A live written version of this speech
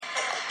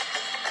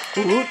What?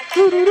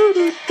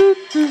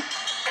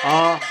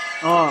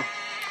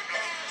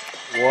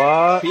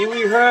 Pee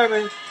Wee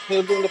Herman.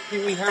 He'll do the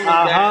Pee Wee Herman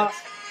dance.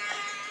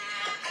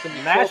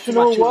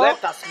 National what?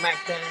 Chuleta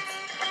smack dance.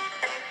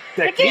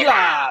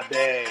 Tequila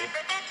Day.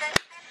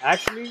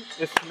 Actually,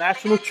 it's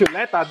National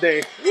Chuleta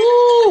Day.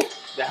 Woo!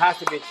 There has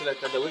to be a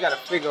Chuleta Day. We gotta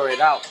figure it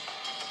out.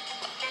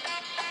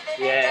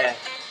 Yeah.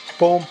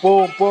 Boom,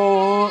 boom,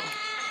 boom.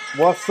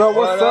 What's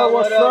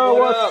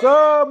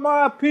up,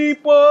 my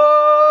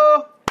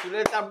people?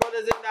 Chuleta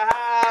Brothers in the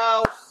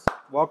house.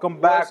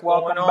 Welcome back.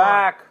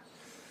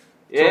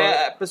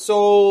 Yeah,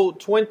 episode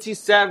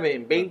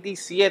 27,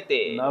 27.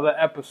 Another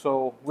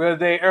episode. We're a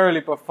day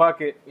early, but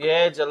fuck it.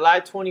 Yeah, July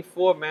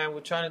 24, man.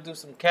 We're trying to do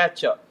some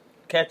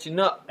catching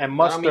up. And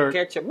mustard.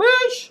 Ketchup.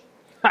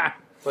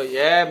 But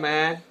yeah,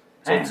 man.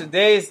 So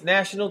today is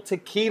National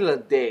Tequila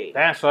Day.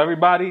 Damn, so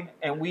everybody.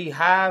 And we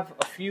have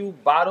a few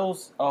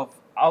bottles of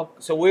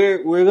alcohol. So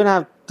we're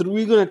gonna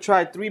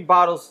try 3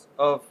 bottles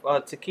of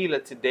tequila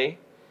today.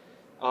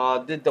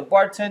 Did the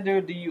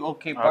bartender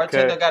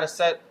bartender got a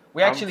set.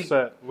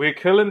 We're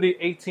killing the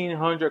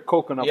 1800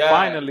 coconut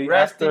finally.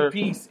 Rest in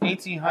peace,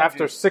 1800.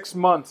 After 6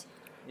 months.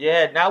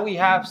 Yeah, now we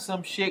have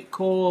some shit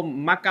called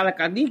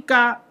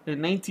Macalacanica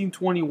in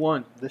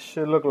 1921. This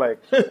shit look like,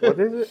 what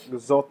is it?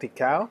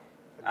 Exotical?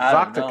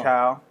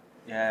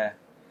 Yeah.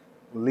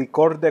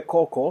 Licor de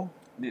coco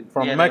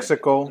from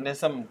Mexico. And there's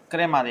some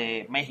crema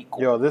de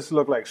Mexico. Yo, this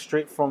look like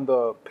straight from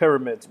the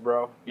pyramids,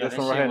 bro. Yo, this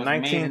one right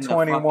here,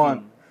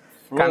 1921.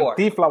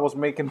 Cantinflas was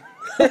making...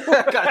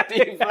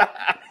 Cantinflas.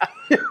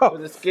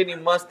 With a skinny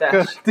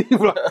mustache.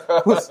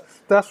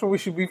 That's what we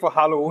should be for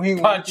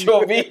Halloween.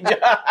 Pancho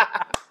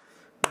Villa.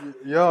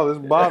 Yo, this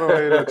bottle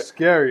right looks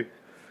scary.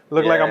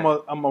 Look like I'm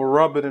a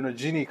rub it and a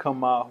genie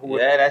come out.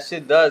 Yeah, that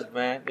shit does,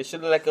 man. It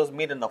should look like it was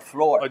made on the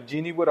floor. A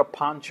genie with a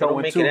poncho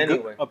and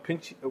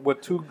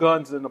with 2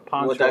 guns and a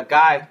poncho. With a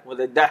guy with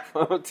a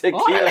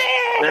tequila.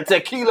 The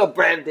tequila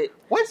branded.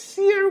 What's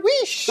your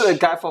wish? The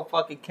guy from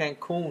fucking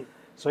Cancun.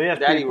 So yeah,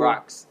 Daddy people,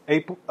 rocks.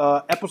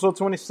 Episode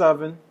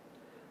 27.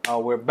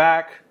 We're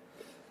back.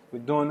 We're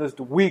doing this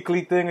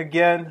weekly thing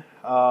again.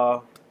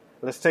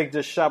 Let's take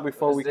this shot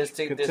before we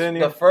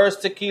continue. The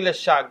first tequila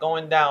shot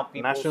going down,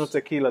 people. National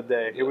Tequila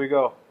Day. Here we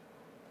go.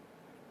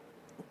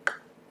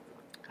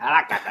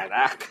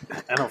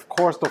 And of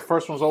course, the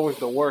first one's always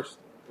the worst.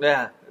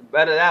 Yeah,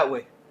 better that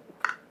way.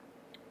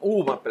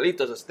 Ooh, my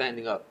pelitos are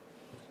standing up.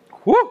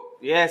 Woo!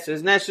 Yes,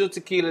 it's National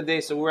Tequila Day,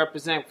 so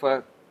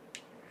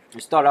we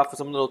start off with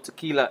some little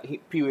tequila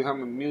Pee Wee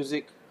Herman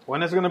music.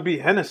 When is it going to be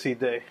Hennessy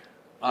Day?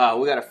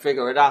 We got to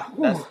figure it out.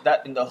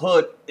 That in the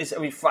hood, it's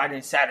every Friday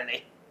and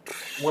Saturday.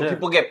 When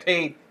people get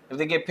paid, if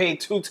they get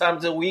paid 2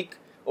 times a week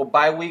or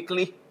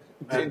bi-weekly,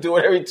 they do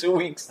it every 2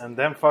 weeks. And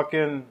then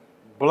fucking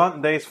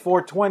Blunt Day is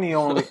 420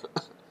 only.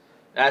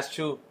 That's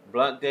true.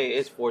 Blunt Day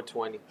is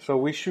 420. So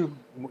we should,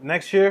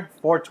 next year,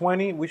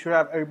 420, we should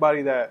have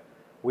everybody that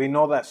we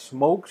know that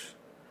smokes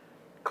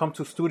come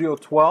to Studio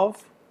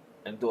 12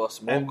 and do a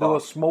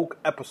smoke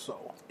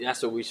episode.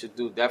 That's what we should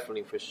do,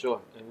 definitely, for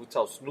sure. And we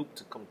tell Snoop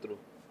to come through.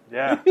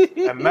 Yeah.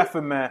 And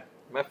Method Man.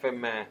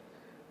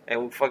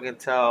 And we fucking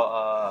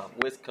tell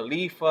Wiz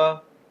Khalifa,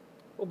 a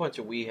whole bunch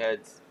of weed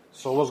heads.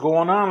 So what's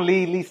going on,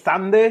 Lee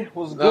Sunday?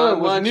 What's good?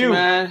 What's new,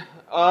 man?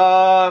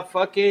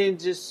 Fucking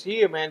just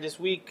here, man. This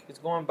week it's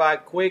going by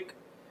quick.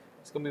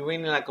 It's gonna be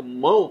raining like a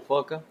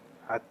motherfucker.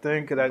 I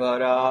think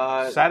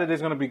that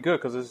Saturday's gonna be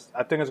good because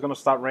I think it's gonna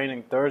start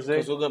raining Thursday.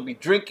 Because we're gonna be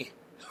drinking.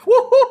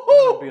 We're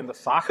gonna be in the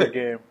soccer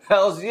game.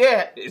 Hell's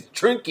yeah, it's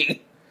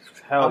drinking.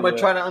 I'm gonna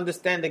yeah. try to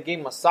understand the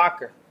game of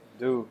soccer,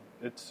 dude.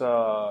 It's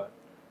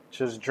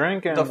just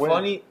drink and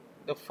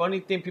The funny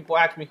thing, people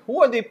ask me,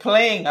 who are they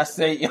playing? I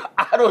say,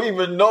 I don't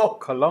even know.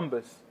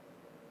 Columbus.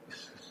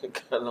 I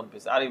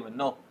don't even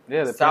know.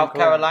 Yeah, South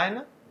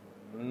Carolina?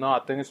 No, I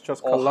think it's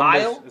just Ohio?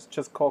 Columbus. It's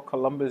just called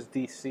Columbus,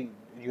 D.C.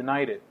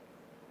 United.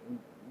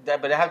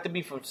 But they have to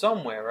be from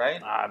somewhere,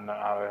 right? I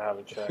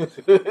haven't checked.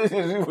 We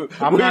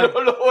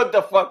don't know what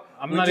the fuck.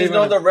 We just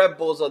know the Red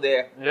Bulls are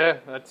there. Yeah,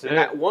 that's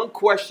it. One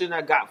question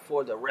I got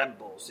for the Red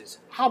Bulls is,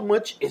 how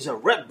much is a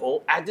Red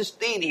Bull at the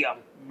stadium?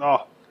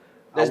 No.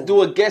 Let's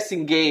do a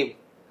guessing game.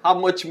 How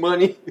much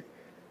money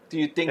do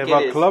you think it is?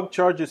 If a club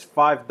charges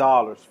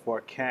 $5 for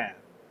a can,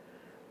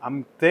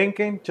 I'm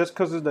thinking just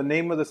because the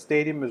name of the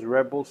stadium is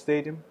Red Bull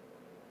Stadium,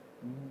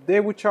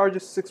 they would charge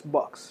us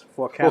 $6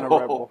 for a can of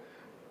Red Bull.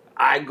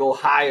 I go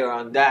higher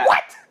on that.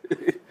 What?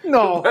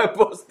 No. Red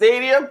Bull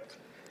Stadium?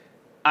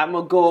 I'm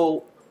going to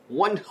go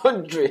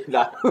 $100.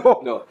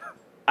 No.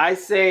 I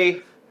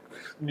say...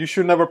 You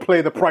should never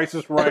play the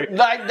prices right.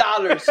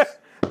 $9.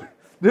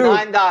 Dude,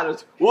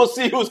 $9. We'll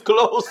see who's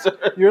closer.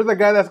 You're the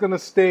guy that's going to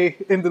stay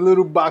in the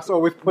little box,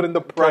 always put in the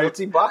price.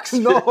 Penalty box?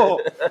 No.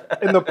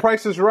 And the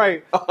price is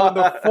right. When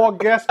the 4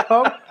 guests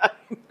come...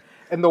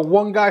 And the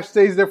one guy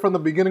stays there from the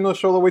beginning of the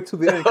show all the way to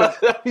the end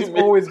because he's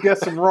always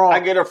guessing wrong. I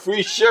get a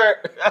free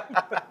shirt.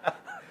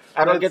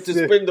 I don't get to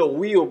spin the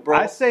wheel, bro.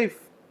 I say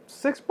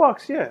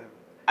 $6, yeah.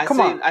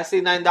 I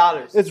say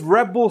 $9. It's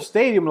Red Bull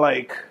Stadium.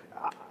 Like,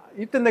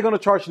 You think they're gonna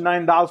charge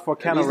 $9 for a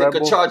can of Red Bull? They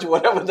could charge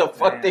whatever the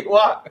fuck they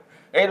want.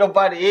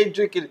 Ain't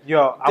drinking.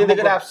 Yo, think they're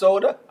gonna have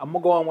soda? I'm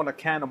gonna go in with a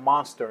can of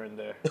Monster in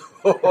there.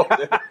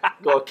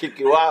 Gonna kick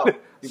you out.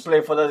 You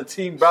play for another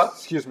team, bro.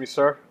 Excuse me,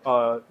 sir.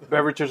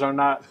 Beverages are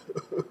not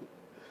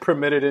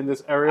permitted in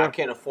this area. I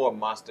can't afford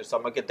Monster, so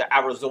I'm gonna get the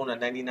Arizona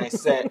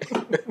 99-cent.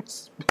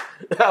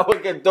 I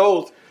would get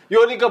those.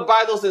 You only can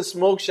buy those in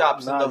smoke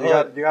shops in the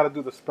hood. You gotta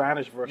do the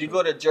Spanish version. You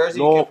go to Jersey.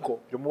 Loco.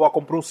 Yo me voy a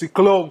comprar un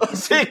ciclón.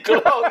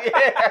 Ciclón,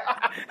 yeah.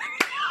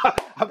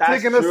 I'm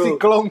taking a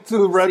ciclón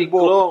to Red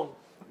Bull.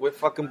 With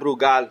fucking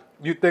Brugal.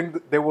 You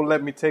think they will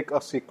let me take a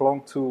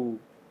ciclón to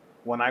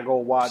when I go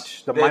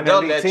watch the minor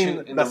league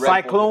team? The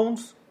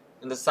Cyclones?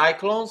 In the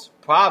Cyclones?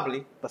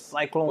 Probably. The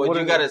Cyclone. But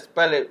you gotta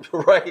spell it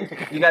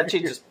right. You gotta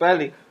change the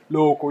spelling.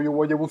 Loco, yo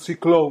voy a llevar un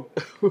ciclón.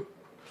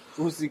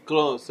 Un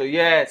ciclón. So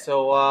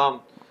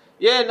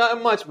yeah,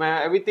 nothing much,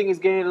 man. Everything is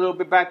getting a little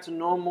bit back to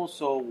normal.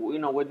 So,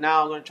 we're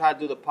now going to try to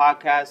do the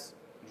podcast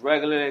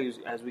regularly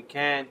as we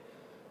can.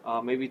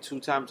 Maybe 2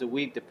 times a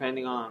week,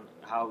 depending on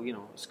how,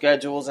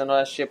 schedules and all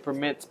that shit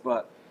permits.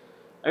 But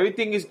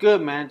everything is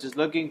good, man. Just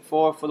looking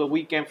forward for the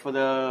weekend for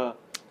the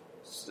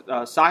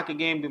soccer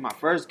game, be my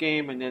first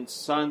game. And then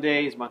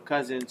Sunday is my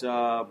cousin's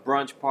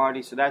brunch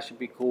party. So that should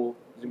be cool.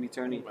 He's going to be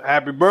turning.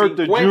 Happy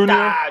birthday,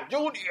 Junior.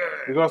 Junior.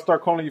 We're going to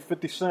start calling you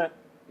 50 Cent.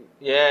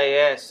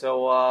 Yeah.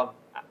 So,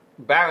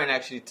 Baron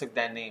actually took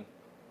that name.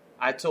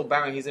 I told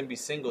Baron he's gonna be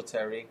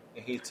Singletary,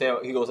 and he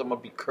goes, I'm gonna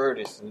be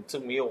Curtis, and it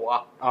took me a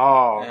while.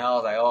 Oh, and I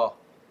was like, oh,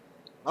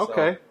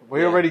 okay.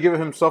 He already given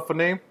himself a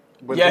name,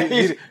 but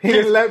he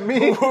didn't let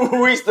me.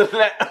 Who used to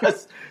let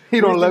us? He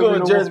don't let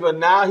me. Jersey, but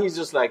now he's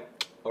just like,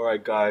 all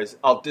right, guys,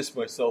 I'll diss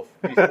myself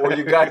before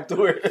you guys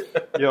do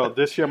it. Yo,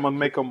 this year I'm gonna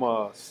make him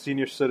a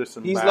senior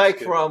citizen. He's like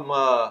from.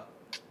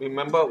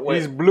 Remember when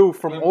he's blue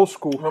from old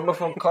school. Remember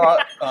from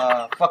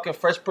fucking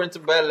Fresh Prince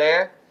of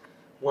Bel-Air.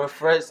 When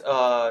first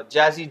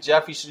Jazzy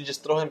Jeff, he should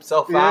just throw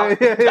himself out.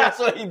 Yeah. That's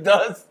what he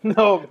does.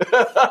 No.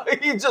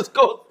 He just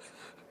goes,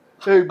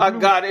 hey, I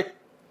got it.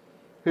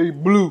 Hey,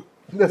 Blue.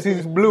 That's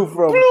his Blue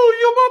from. Blue,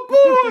 you're my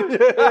boy.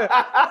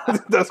 Yeah.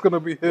 That's going to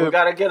be him. We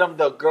got to get him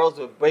the girls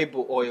with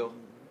baby oil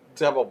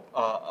to have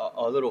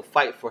a little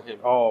fight for him.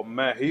 Oh,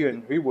 man.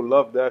 He would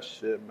love that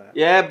shit, man.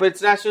 Yeah, but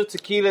it's National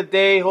Tequila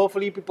Day.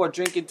 Hopefully people are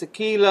drinking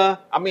tequila.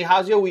 I mean,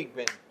 how's your week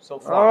been so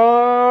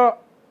far?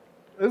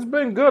 It's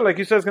been good. Like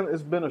you said,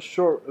 it's been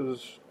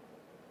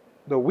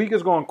the week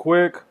is going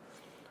quick.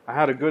 I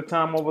had a good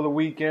time over the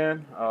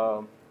weekend.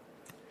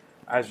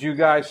 As you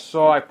guys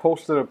saw, I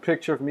posted a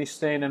picture of me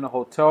staying in a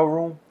hotel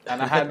room,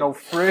 and I had no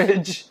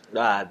fridge.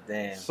 God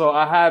damn. So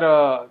I had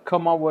to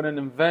come up with an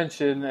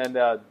invention, and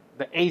the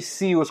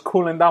AC was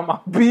cooling down my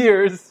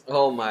beers.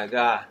 Oh, my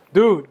God.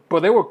 Dude,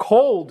 but they were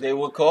cold. They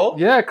were cold?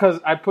 Yeah, because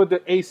I put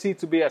the AC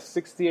to be at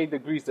 68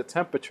 degrees, the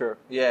temperature.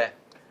 Yeah.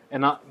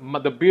 And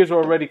the beers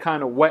were already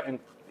kind of wet and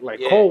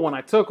cold when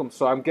I took them.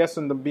 So I'm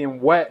guessing them being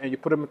wet and you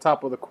put them on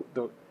top of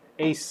the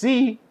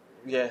AC.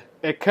 Yeah.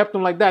 It kept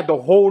them like that the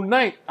whole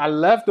night. I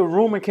left the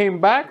room and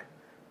came back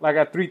like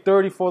at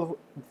 3:30,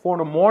 4 in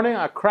the morning.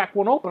 I cracked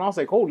one open. I was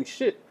like, holy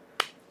shit.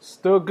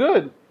 Still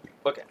good.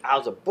 Okay, I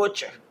was a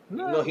butcher.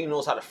 No. He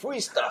knows how to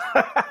freeze stuff.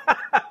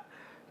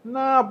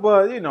 Nah,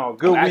 but good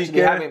weekend. Actually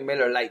having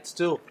Miller Lights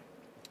too.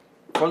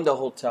 From the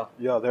hotel.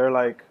 Yo, they're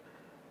like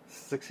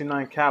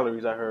 69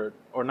 calories, I heard.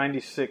 Or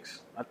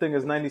 96. I think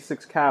it's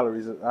 96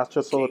 calories. That's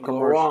just all the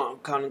commercial. Go wrong.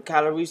 Counting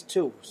calories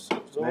too. It's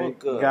all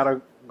good. You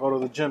gotta go to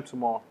the gym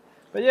tomorrow.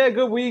 But yeah,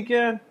 good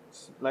weekend.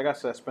 Like I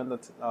said, I spent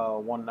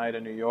one night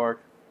in New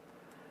York.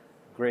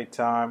 Great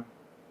time.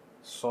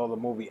 Saw the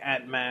movie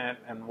Ant-Man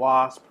and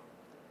Wasp.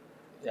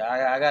 Yeah,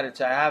 I gotta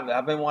try.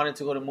 I've been wanting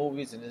to go to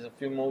movies, and there's a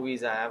few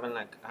movies I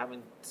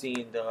haven't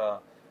seen. The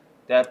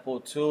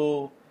Deadpool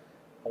 2.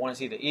 I want to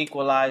see The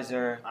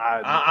Equalizer.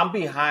 I'm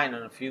behind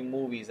on a few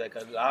movies. Like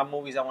a lot of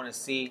movies I want to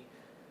see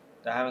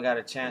that I haven't got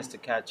a chance to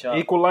catch up.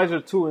 Equalizer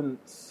 2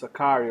 and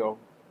Sicario.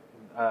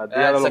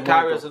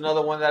 Sicario is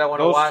another one that I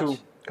want to watch. Those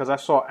two, because I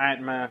saw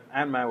Ant-Man.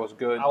 Ant-Man was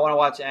good. I want to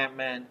watch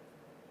Ant-Man.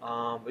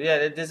 But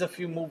yeah, there's a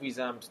few movies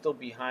that I'm still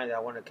behind that I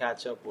want to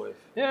catch up with.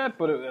 Yeah,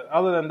 but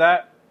other than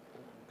that,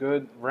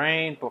 good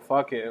rain, but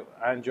fuck it.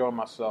 I enjoyed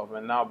myself.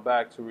 And now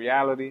back to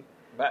reality.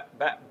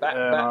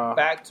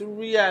 Back to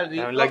reality.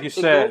 And like you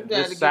said,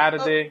 this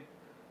Saturday,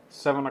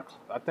 7 o'clock.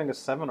 I think it's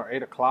 7 or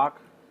 8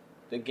 o'clock.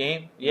 The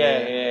game?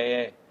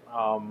 Yeah.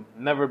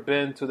 Never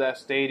been to that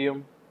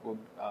stadium.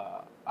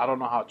 I don't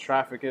know how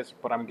traffic is,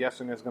 but I'm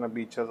guessing it's gonna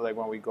be just like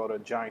when we go to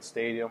Giant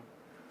Stadium.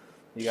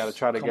 You got to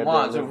try to get there. Come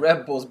on, it's the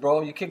Red Bulls,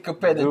 bro. You can't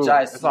compare the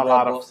Giants to the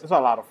Red Bulls. It's a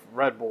lot of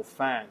Red Bull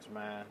fans,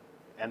 man,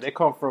 and they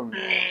come from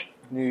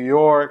New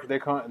York. They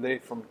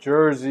from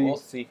Jersey. We'll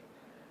see.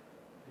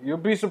 You'll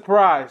be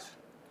surprised.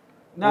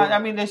 No, I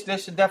mean there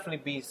should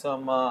definitely be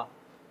some. Well,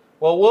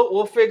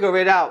 we'll figure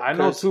it out. I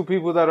know 2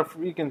 people that are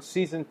freaking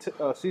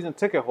season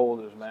ticket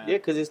holders, man. Yeah,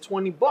 because it's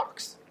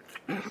 $20.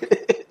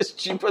 It's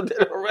cheaper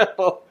than a Red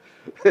Bull.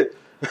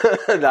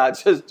 Nah,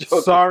 just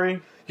joking.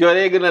 Sorry. Yo,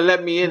 they're gonna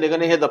let me in. They're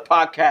gonna hear the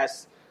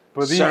podcast.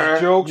 But these Sir,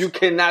 jokes, you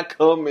cannot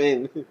come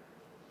in.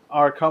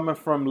 are coming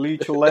from Lee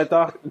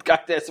Chuleta.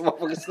 Got that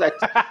motherfucker snitch.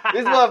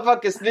 This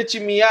motherfucker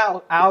snitching me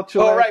out. Al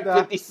Chuleta. All right,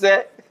 50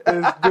 Cent.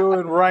 Is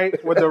doing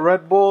right with the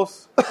Red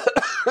Bulls.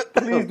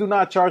 Please do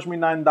not charge me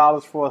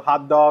 $9 for a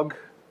hot dog.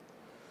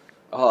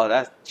 Oh,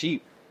 that's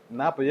cheap.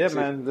 Nah, but yeah,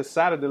 man, this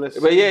Saturday, let's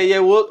see. But yeah,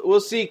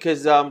 we'll see,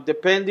 because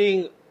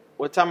depending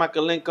what time I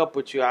can link up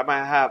with you, I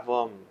might have,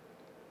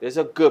 there's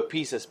a good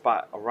pizza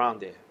spot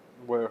around there.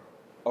 Where?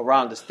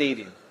 Around the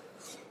stadium.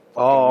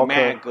 Oh, okay.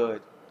 Man,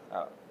 good.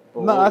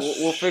 But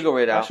we'll figure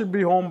it out. I should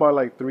be home by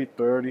like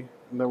 3:30,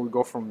 and then we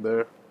go from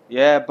there.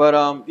 Yeah, but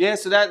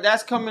so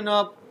that's coming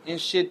up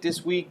and shit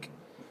this week,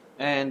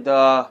 and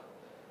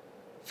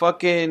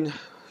fucking,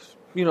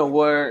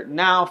 where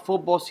now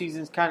football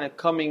season's kind of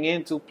coming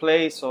into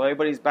play, so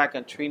everybody's back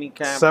on training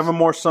camp. 7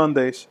 more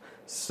Sundays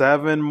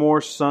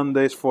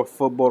for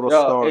football to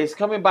start. It's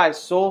coming by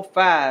so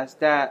fast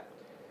that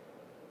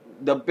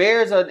the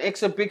Bears are an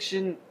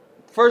exhibition.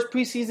 First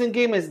preseason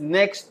game is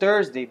next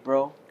Thursday,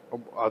 bro.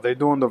 Are they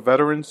doing the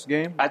veterans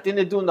game? I think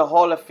they're doing the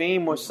Hall of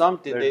Fame or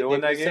something. They're doing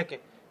that game? Second.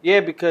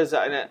 Yeah, because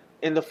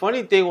and the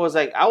funny thing was,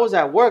 like, I was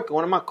at work.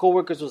 One of my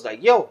coworkers was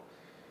like, "Yo."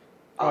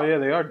 Oh yeah,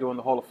 they are doing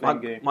the Hall of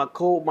Fame game. My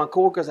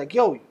coworker's like,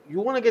 "Yo,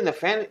 you want to get in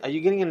the Are you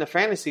getting in the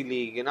fantasy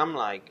league?" And I'm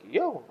like,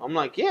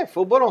 "Yeah,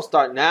 football don't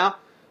start now."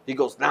 He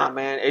goes, "Nah,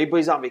 man,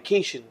 everybody's on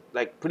vacation,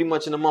 like pretty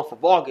much in the month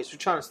of August. We're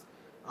trying to."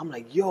 I'm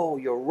like, "Yo,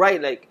 you're right.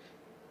 Like,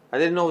 I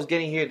didn't know it was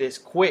getting here this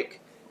quick."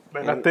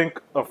 And I think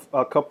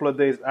a couple of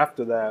days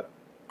after that,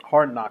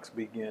 Hard Knocks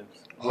begins.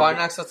 Hard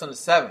Knocks starts on the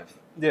 7th.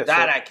 Yeah,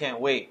 I can't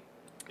wait.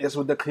 It's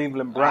with the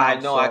Cleveland Browns. I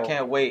know, I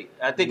can't wait.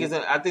 I think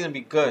it'll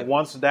be good.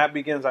 Once that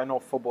begins, I know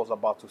football's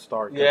about to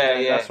start.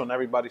 Yeah. That's when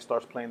everybody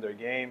starts playing their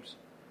games.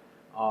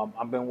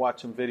 I've been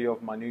watching video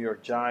of my New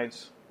York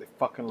Giants. They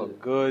fucking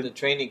look good. The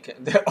training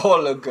camp, they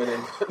all look good.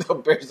 The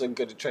Bears look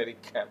good at training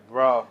camp,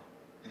 bro.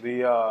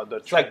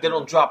 It's like they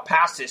don't drop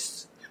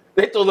passes.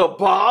 They throw the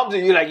bombs,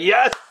 and you're like,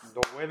 yes.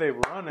 The way they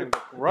running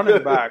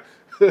back.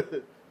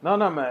 No,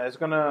 man.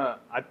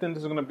 I think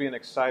this is gonna be an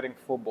exciting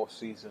football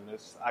season.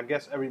 I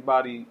guess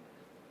everybody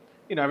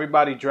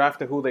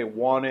drafted who they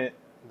wanted.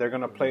 They're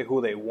gonna play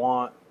who they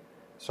want.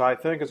 So I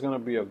think it's gonna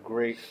be a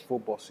great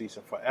football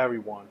season for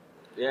everyone.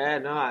 Yeah,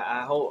 no,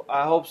 I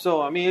hope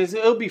so. I mean,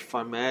 it'll be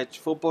fun, man.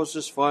 Football's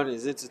just fun.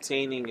 It's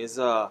entertaining.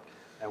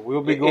 And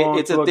we'll be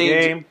going to a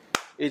game.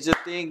 It's a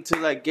thing to,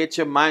 like, get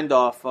your mind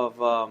off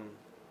of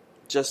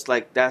just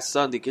like that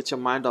Sunday. Get your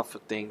mind off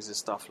of things and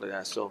stuff like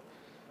that. So,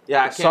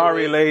 yeah.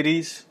 Sorry,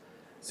 ladies.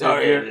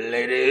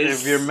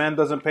 Ladies. If your man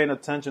doesn't pay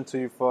attention to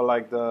you for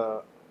like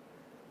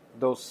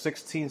those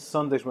 16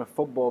 Sundays when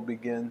football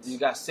begins, you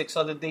got 6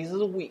 other days of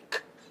the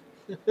week.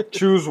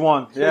 Choose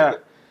one. Yeah.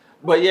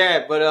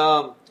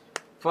 but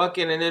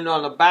fucking, and then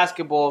on the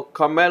basketball,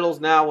 Carmelo's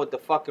now with the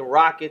fucking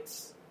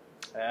Rockets.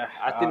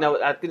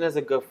 I think that's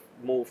a good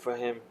move for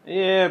him.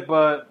 Yeah,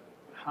 but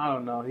I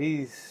don't know.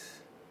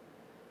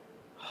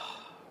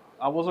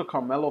 I was a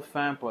Carmelo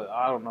fan, but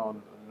I don't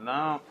know.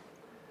 Now,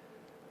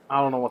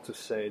 I don't know what to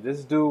say.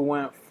 This dude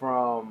went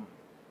from,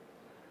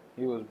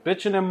 he was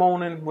bitching and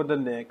moaning with the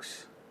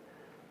Knicks,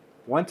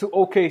 went to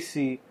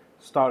OKC,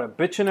 started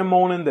bitching and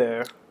moaning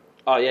there.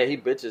 Oh, yeah, he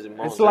bitches and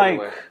moans. It's like,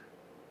 everywhere.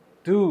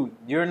 Dude,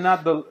 you're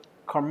not the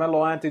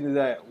Carmelo Anthony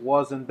that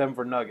was in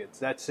Denver Nuggets.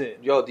 That's it.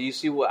 Yo, do you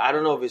see what, I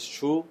don't know if it's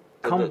true.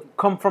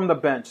 Come from the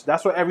bench.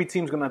 That's what every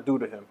team's going to do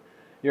to him.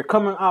 You're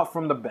coming out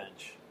from the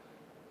bench.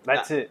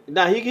 That's it.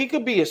 Now, he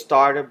could be a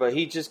starter, but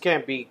he just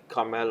can't be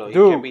Carmelo. He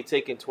can't be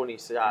taking 20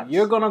 shots.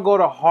 You're going to go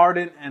to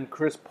Harden and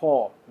Chris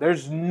Paul.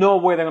 There's no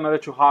way they're going to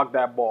let you hog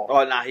that ball.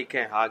 Oh, nah, he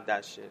can't hog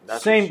that shit.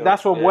 That's Same. Sure.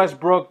 That's what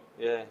Westbrook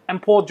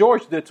and Paul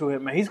George did to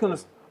him. Man, he's going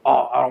to,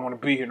 I don't want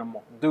to be here no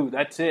more. Dude,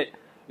 that's it.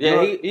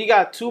 Yeah, he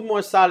got 2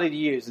 more solid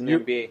years in the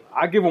NBA.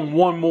 I give him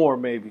 1 more,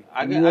 maybe.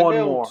 I give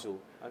him 2.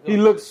 He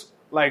looks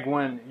like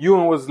when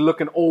Ewan was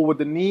looking old with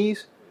the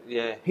knees.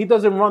 Yeah. He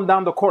doesn't run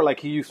down the court like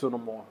he used to no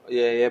more.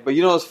 Yeah. But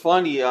you know what's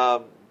funny?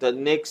 The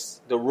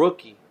Knicks, the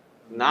rookie,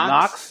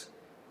 Knox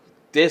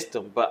dissed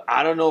him. But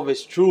I don't know if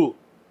it's true.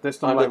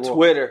 Dissed him on like the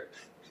Twitter.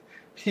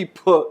 He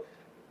put,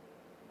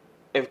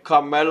 if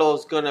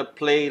Carmelo's going to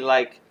play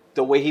like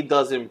the way he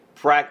does in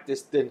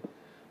practice, then,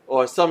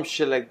 or some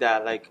shit like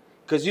that. Like,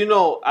 because, I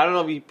don't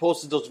know if he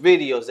posted those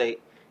videos that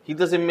he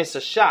doesn't miss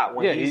a shot.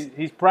 When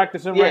he's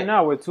practicing right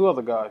now with 2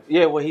 other guys.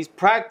 Yeah, when he's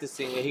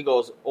practicing, and he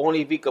goes,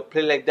 only if he could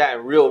play like that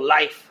in real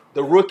life.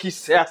 The rookie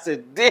said, I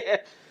said, damn,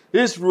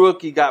 this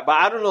rookie got, but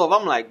I don't know if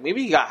I'm like,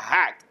 maybe he got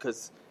hacked,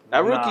 because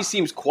that rookie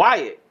seems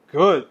quiet.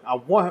 Good. I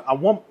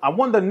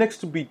want the Knicks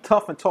to be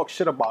tough and talk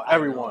shit about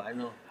everyone. I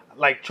know.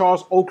 Like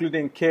Charles Oakley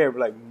didn't care,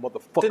 like,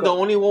 motherfucker. The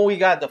only one we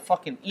got, the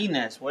fucking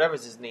Enes,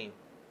 whatever's his name.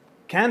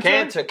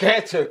 Cantor.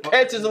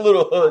 Cantor's a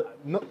little hood.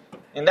 No.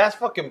 And that's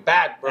fucking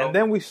bad, bro. And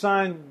then we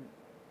signed,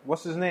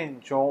 what's his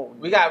name?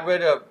 We got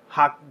rid of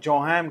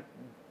Johan,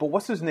 but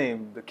what's his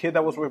name? The kid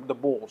that was with the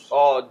Bulls.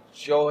 Oh,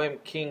 Johan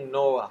King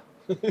Noah.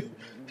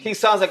 He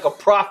sounds like a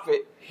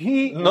prophet.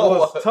 He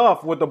was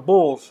tough with the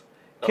Bulls.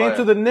 Came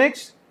to the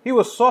Knicks. He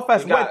was soft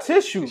as wet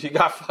tissue. She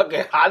got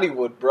fucking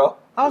Hollywood, bro.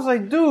 I was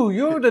like, dude,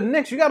 you're the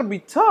Knicks. You got to be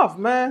tough,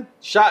 man.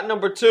 Shot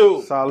number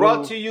 2. Salud.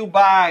 Brought to you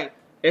by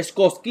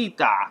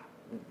Escosquita.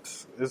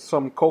 It's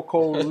some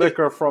cocoa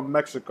liquor from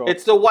Mexico.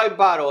 It's the white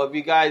bottle. If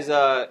you guys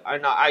are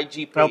on our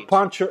IG page.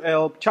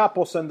 El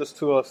Chapo sent this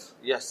to us.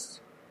 Yes.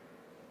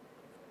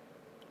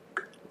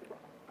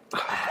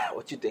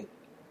 What you think?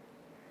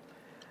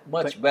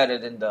 Much better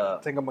than the...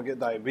 I think I'm going to get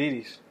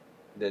diabetes.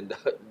 Than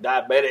the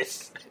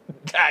diabetes.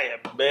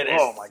 Diabetes.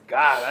 Oh, my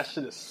God. That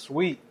shit is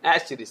sweet.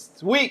 That shit is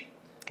sweet.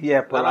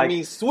 Yeah, but I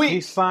mean sweet.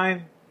 He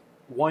signed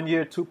 1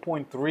 year,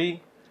 2.3.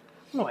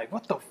 I'm like,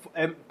 what the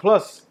and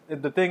plus,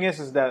 the thing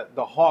is that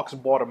the Hawks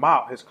bought him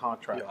out, his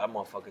contract. Yo, that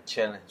motherfucker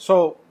chilling.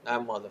 So...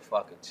 That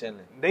motherfucker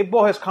chilling. They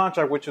bought his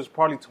contract, which is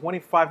probably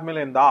 $25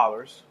 million. It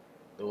was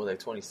like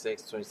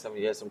 26, 27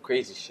 years, some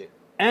crazy shit.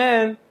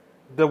 And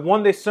the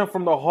one they sent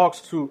from the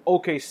Hawks to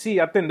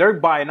OKC, I think they're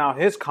buying out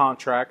his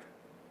contract.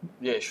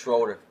 Yeah,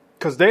 Schroeder.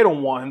 Because they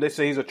don't want him. They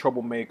say he's a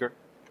troublemaker.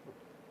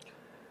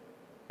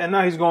 And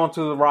now he's going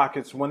to the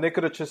Rockets. When they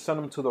could have just sent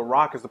him to the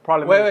Rockets, the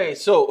problem Wait,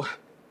 so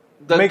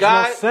the makes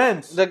guy, no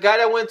sense. The guy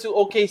that went to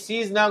OKC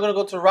is now going to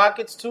go to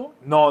Rockets too?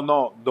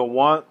 No. The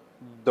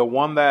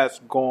one that's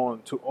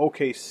going to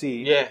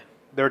OKC, yeah,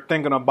 they're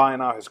thinking of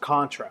buying out his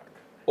contract.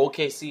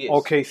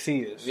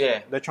 OKC is.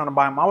 Yeah. They're trying to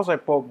buy him. I was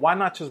like, but why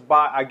not just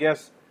buy, I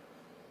guess,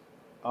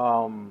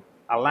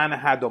 Atlanta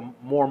had the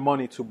more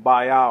money to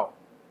buy out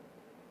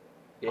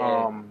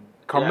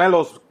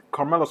Carmelo's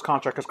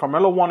contract, because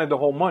Carmelo wanted the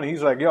whole money.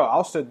 He's like, yo,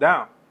 I'll sit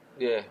down.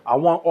 Yeah. I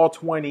want all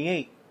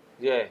 28.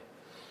 Yeah.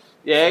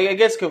 Yeah, it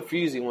gets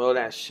confusing with all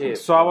that shit.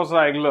 So I was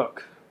like,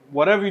 look,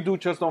 whatever you do,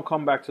 just don't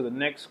come back to the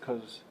Knicks,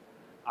 because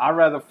I'd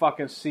rather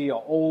fucking see an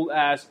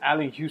old-ass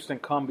Allen Houston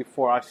come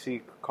before I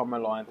see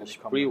Carmelo Anthony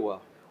come.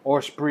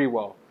 Or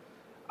Sprewell.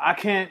 I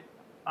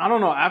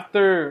don't know,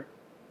 after,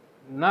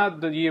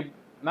 not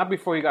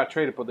before he got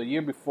traded, but the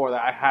year before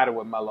that, I had it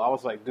with Melo. I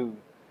was like, dude,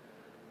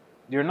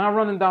 you're not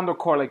running down the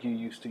court like you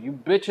used to. You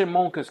bitch and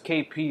moan because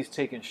KP's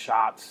taking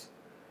shots.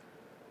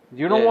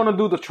 You don't want to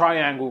do the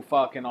triangle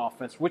fucking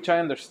offense, which I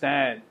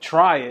understand.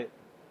 Try it.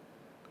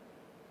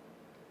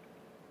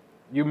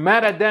 You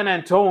mad at Dan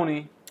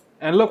Antoni,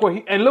 and look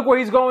where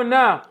he's going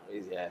now.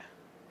 Yeah.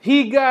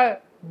 He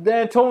got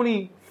Dan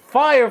Antoni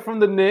fired from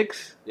the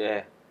Knicks.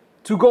 Yeah.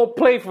 To go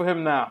play for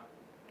him now.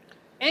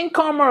 Ain't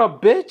Karma a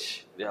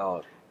bitch?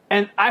 Yo.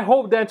 And I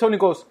hope Dan Antoni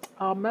goes,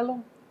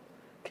 Melo,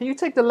 can you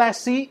take the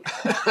last seat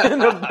in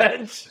the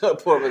bench?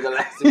 Poor the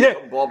last seat. Yeah.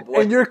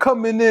 Boy. And you're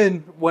coming in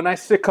when I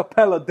sit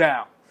Capella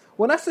down.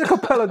 When I sit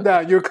Capella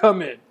down, you're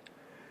coming.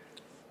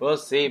 We'll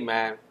see,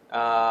 man.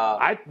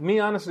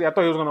 Honestly, I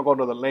thought he was gonna go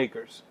to the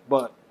Lakers,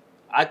 but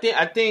I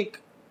think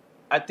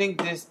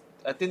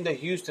the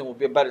Houston will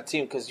be a better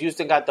team because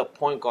Houston got the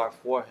point guard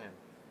for him.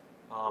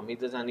 He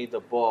doesn't need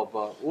the ball,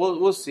 but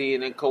we'll see.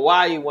 And then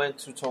Kawhi went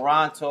to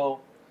Toronto.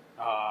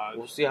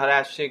 We'll see how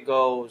that shit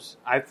goes.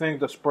 I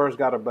think the Spurs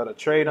got a better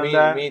trade on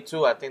that. Me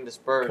too. I think the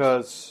Spurs,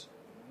 because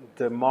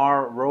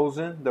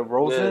DeRozan,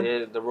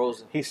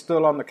 DeRozan, he's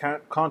still on the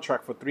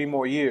contract for 3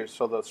 more years.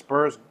 So the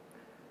Spurs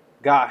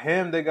got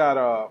him. They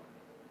got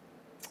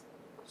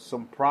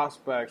some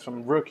prospect,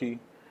 some rookie,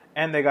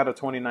 and they got a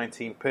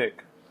 2019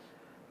 pick.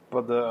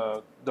 But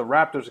the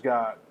Raptors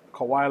got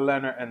Kawhi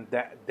Leonard and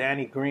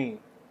Danny Green.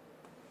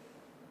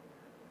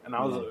 And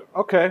I was like,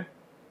 okay.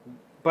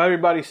 But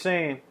everybody's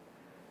saying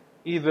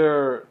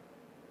either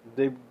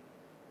if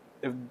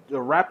the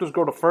Raptors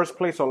go to first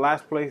place or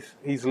last place,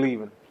 he's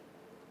leaving.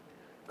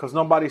 Because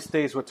nobody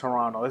stays with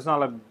Toronto. It's not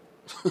like,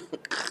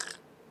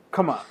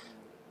 come on.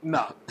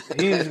 No.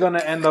 He's going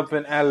to end up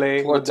in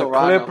LA with the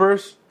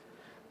Clippers.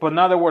 But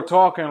now that we're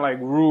talking like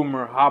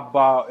rumor, how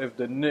about if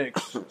the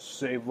Knicks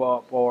save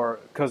up,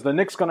 or because the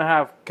Knicks gonna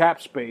have cap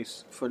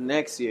space for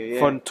next year,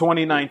 for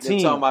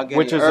 2019,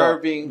 which is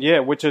Irving,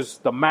 which is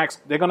the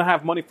max. They're gonna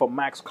have money for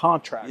max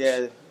contracts.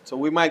 Yeah, so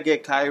we might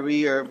get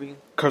Kyrie Irving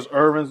because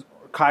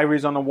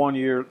Kyrie's on a 1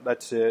 year.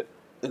 That's it.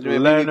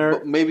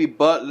 Leonard, maybe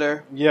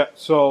Butler. Yeah,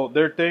 so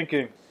they're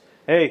thinking,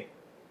 hey,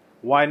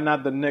 why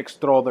not the Knicks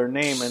throw their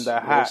name in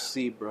that hat? We'll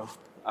see, bro.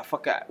 I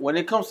forgot. When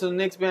it comes to the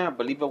Knicks, man, I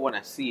believe it when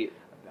I see it.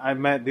 I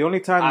meant the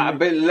only time I've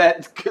been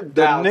let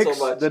down so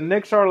much. The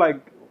Knicks are like,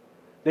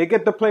 they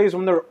get the players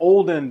when they're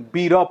old and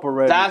beat up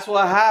already. That's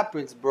what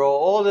happens, bro,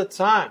 all the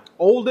time.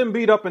 Old and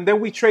beat up, and then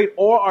we trade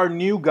all our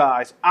new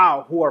guys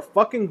out who are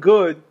fucking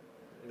good,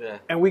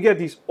 and we get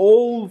these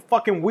old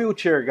fucking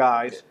wheelchair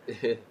guys.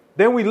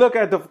 Then we look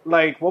at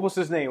what was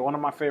his name? One of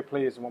my favorite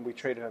players when we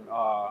traded him,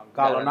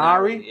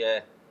 Gallinari.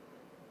 Yeah.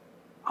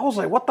 I was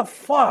like, what the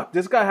fuck?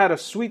 This guy had a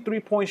sweet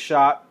 3-point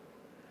shot,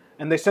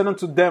 and they sent him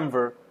to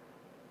Denver.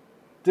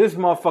 This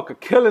motherfucker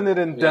killing it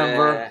in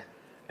Denver. Yeah.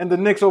 And the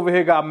Knicks over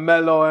here got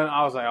Melo. And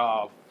I was like,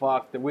 oh,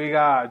 fuck. We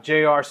got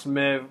J.R.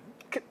 Smith.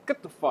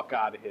 Get the fuck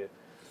out of here.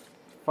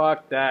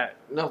 Fuck that.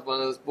 Enough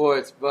on the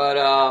sports.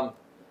 But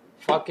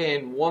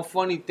fucking one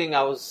funny thing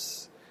I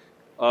was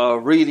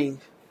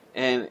reading.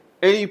 And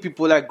any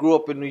people that grew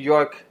up in New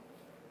York,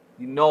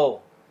 you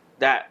know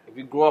that if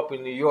you grew up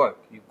in New York,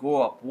 you grew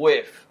up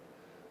with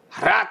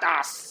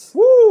ratas.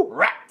 Woo!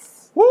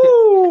 Rats.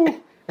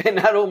 Woo! And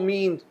I don't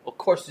mean, of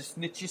course, the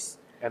snitches.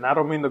 And I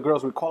don't mean the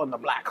girls we call them the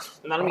blacks.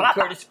 And I don't mean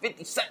Curtis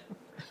 50 Cent.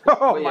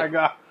 Oh my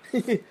God.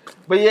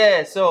 But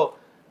yeah, so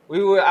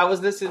I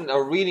was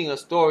reading a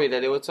story that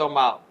they were talking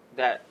about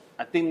that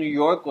I think New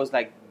York was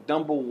like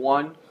number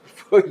 1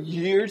 for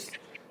years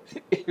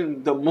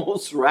in the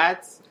most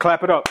rats.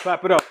 Clap it up,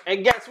 clap it up.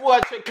 And guess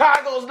what?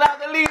 Chicago's now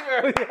the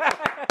leader.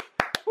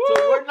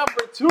 So we're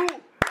number 2.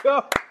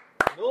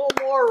 No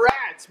more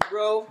rats,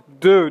 bro.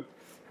 Dude,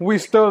 we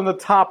still in the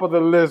top of the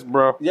list,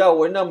 bro. Yo,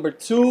 we're number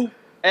 2.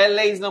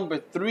 LA's number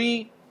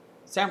 3.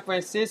 San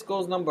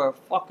Francisco's number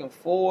fucking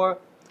 4.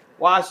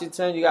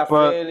 Washington, you got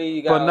Philly,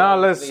 you got. But now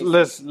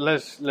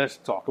let's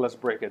talk. Let's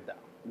break it down.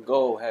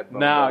 Go ahead, bro.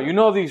 Now you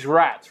know these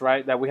rats,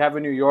 right? That we have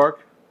in New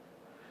York.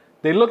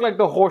 They look like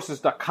the horses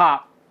the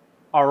cop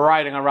are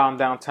riding around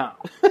downtown.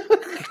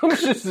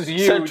 This just is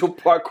huge. Central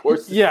Park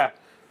horses. Yeah,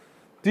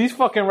 these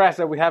fucking rats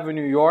that we have in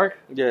New York.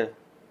 Yeah.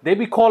 They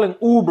be calling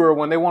Uber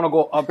when they want to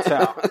go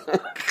uptown.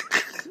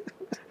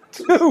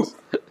 Dude,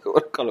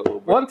 What color Uber?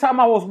 one time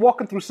I was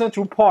walking through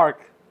Central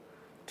Park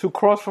to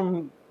cross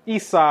from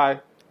East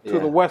Side to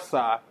the West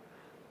Side,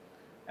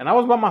 and I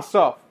was by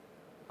myself.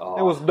 Oh,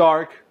 It was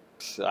dark.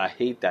 I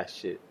hate that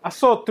shit. I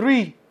saw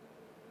 3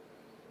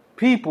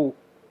 people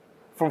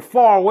from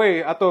far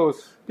away. I thought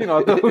it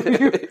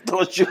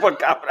was,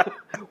 Chupacabra.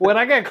 when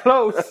I get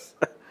close,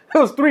 it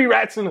was 3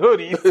 rats in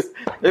hoodies.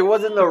 It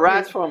wasn't the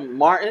rats from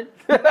Martin.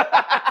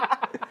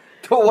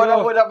 The one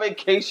I went on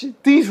vacation.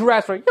 These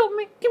rats were like, yo,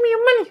 man, give me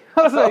your money.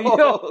 I was like,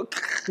 yo.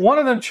 One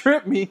of them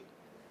tripped me.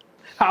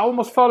 I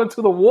almost fell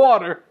into the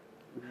water.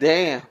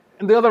 Damn.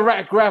 And the other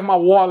rat grabbed my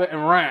wallet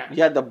and ran.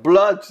 You had the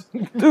bloods.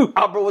 Dude.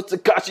 Albert was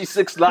Takashi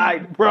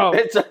 6ix9ine. Bro.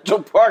 In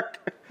Central Park.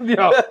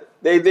 Yo.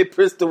 They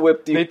pistol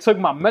whipped you. They took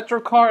my Metro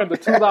card and the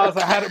 $2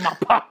 I had in my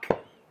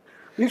pocket.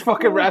 These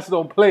fucking rats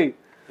don't play.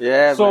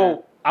 Yeah, So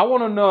man. I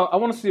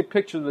want to see a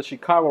picture of the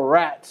Chicago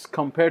rats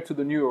compared to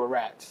the New York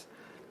rats.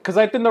 Because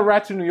I think the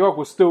rats in New York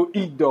will still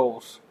eat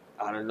those.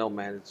 I don't know,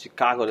 man. In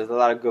Chicago, there's a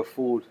lot of good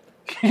food.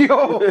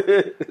 Yo,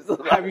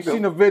 have you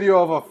seen a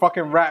video of a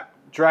fucking rat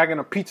dragging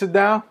a pizza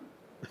down?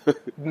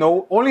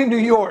 No, only in New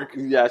York.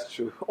 Yeah, that's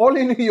true.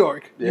 Only in New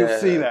York. Yeah, You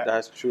see that.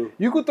 That's true.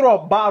 You could throw a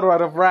bottle at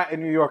a rat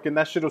in New York and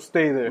that shit will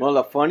stay there. Well,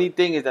 the funny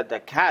thing is that the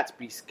cats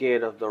be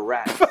scared of the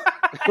rats.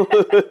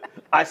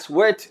 I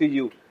swear to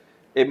you,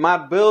 in my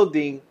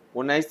building,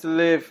 when I used to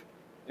live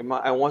at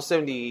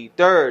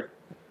 173rd,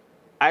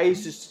 I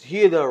used to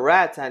hear the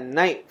rats at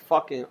night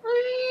fucking.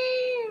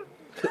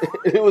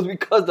 It was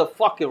because the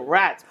fucking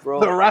rats,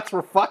 bro. The rats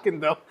were fucking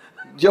though.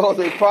 Yo,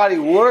 they probably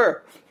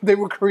were. They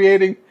were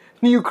creating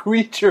new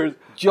creatures.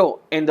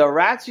 Yo, and the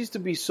rats used to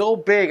be so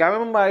big. I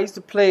remember I used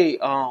to play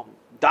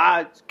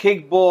dodge,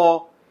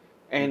 kickball,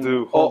 and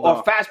Dude, hold or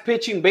on. fast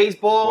pitching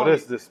baseball. What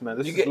is this, man?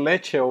 This is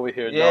leche over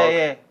here, dog.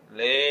 Yeah.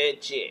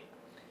 Leche.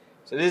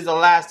 So this is the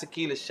last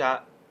tequila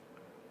shot.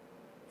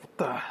 What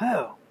the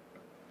hell?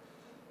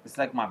 It's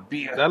like my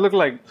beer. That looked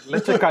like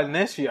leche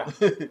carnesia.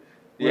 We'll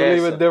Yeah, leave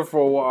so- it there for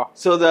a while.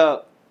 So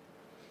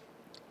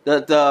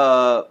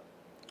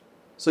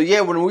so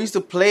yeah, when we used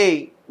to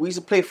play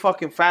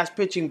fucking fast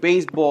pitching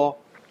baseball,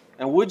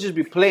 and we'd just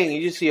be playing, and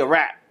you just see a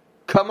rat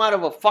come out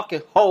of a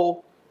fucking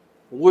hole,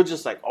 and we're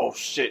just like, oh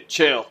shit,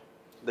 chill,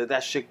 let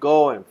that shit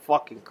go, and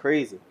fucking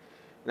crazy.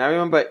 And I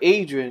remember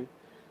Adrian,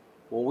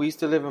 when we used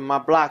to live in my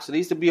block, so there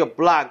used to be a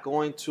block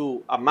going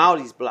to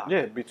Amaudi's block.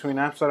 Yeah, between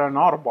Amsterdam and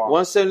Audubon.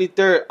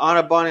 173rd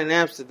Audubon in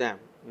Amsterdam.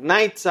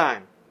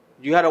 Nighttime,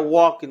 you had to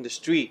walk in the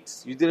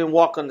streets. You didn't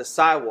walk on the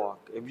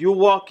sidewalk. If you're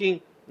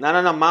walking, not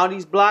on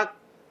Amaudi's block,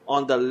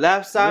 on the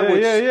left side,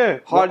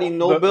 hardly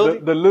no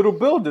building. The little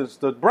buildings,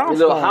 the brownstones.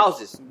 The little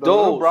houses. The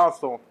little Those.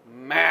 brownstone.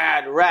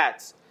 Mad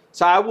rats.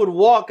 So I would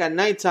walk at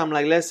nighttime,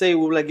 like let's say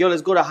we were like, yo,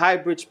 let's go to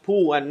Highbridge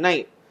Pool at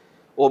night.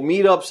 Or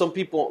meet up some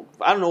people.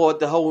 I don't know what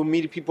the hell we're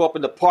meeting people up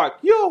in the park.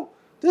 Yo,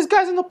 this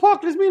guy's in the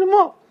park, let's meet him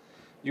up.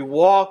 You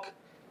walk,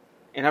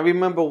 and I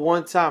remember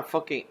one time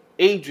fucking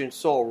Adrian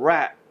saw a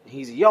rat.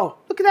 He's like, yo,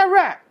 look at that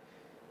rat.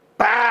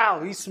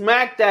 Bow! He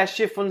smacked that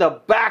shit from the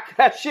back.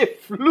 That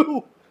shit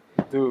flew.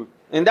 Dude.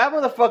 And that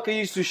motherfucker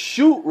used to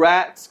shoot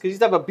rats because he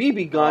used to have a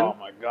BB gun. Oh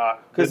my God.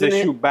 Did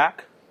they shoot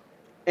back?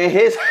 In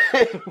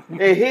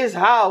his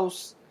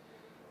house,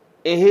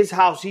 he used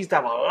to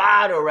have a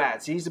lot of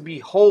rats. He used to be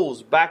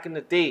holes back in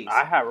the days.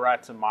 I had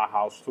rats in my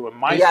house too.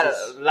 He had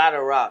a lot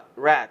of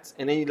rats.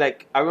 And then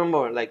I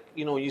remember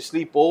you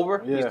sleep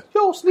over. Yeah.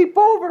 Yo, sleep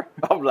over.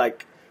 I'm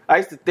like, I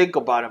used to think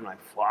about it. I'm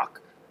like,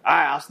 fuck. All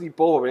right, I'll sleep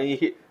over.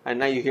 And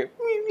now you hear on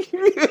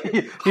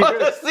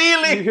the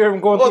ceiling. You hear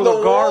him going through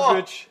the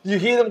garbage. Wall. You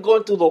hear them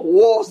going through the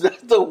walls.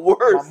 That's the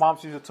worst. My mom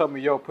used to tell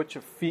me, yo, put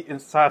your feet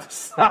inside the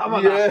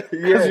sauna. Yeah.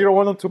 Because you don't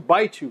want them to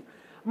bite you.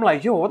 I'm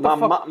like, yo, what the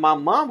fuck? My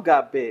mom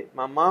got bit.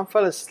 My mom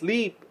fell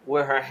asleep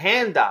with her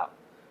hand out.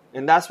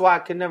 And that's why I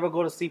could never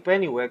go to sleep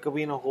anywhere. I could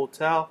be in a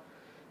hotel.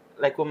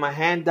 Like with my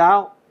hand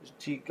out,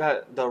 she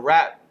got the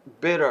rat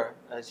bit her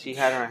as she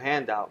had her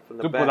hand out from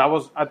the Dude, bed.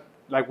 but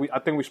I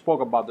think we spoke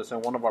about this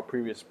in one of our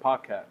previous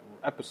podcast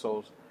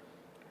episodes.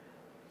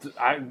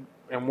 in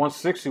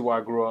 160 where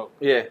I grew up.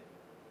 Yeah.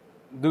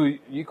 Dude,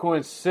 you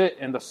couldn't sit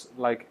in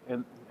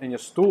in your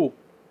stool,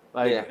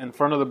 in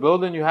front of the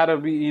building. You had to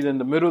be either in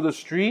the middle of the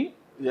street,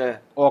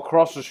 or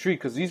across the street,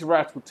 because these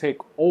rats would take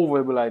over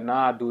and be like,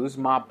 "Nah, dude, this is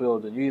my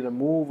building. You either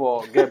move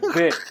or get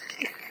bit."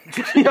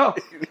 Yo,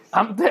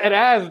 I'm dead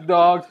ass,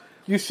 dog.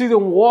 You see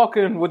them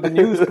walking with the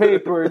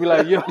newspaper and be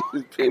like, "Yo,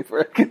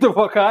 get the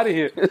fuck out of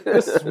here.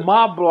 This is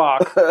my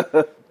block."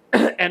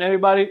 And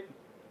everybody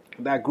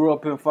that grew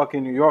up in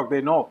fucking New York,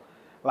 they know.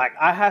 Like,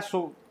 I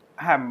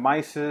had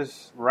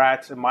mice,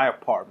 rats in my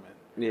apartment.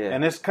 Yeah.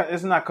 And it's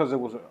not because it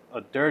was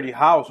a dirty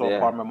house or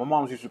apartment. My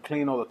mom used to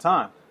clean all the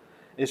time.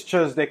 It's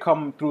just they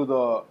come through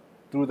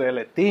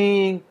the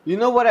thing. You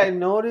know what I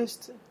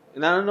noticed?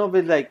 And I don't know if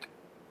it's like,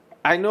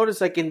 I noticed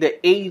like in the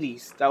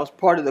 80s, that was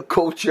part of the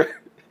culture.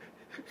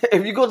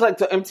 If you go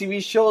to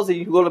MTV shows and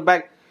you go to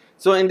back,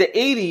 so in the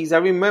 80s, I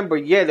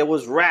remember, there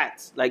was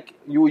rats. Like,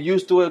 you were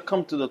used to it,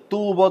 come to the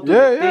tubo,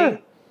 the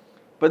thing.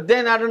 But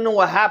then I don't know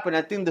what happened.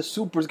 I think the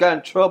supers got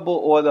in trouble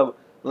or the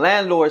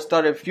landlord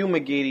started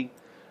fumigating.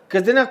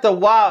 Because then after a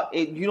while,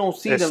 you don't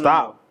see them. It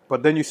stopped.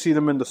 But then you see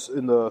them in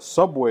the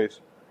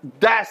subways.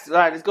 That's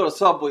right. Let's go to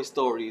subway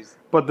stories.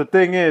 But the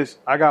thing is,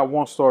 I got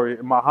one story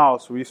in my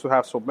house. We used to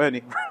have so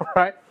many,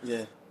 right?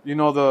 Yeah. You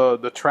know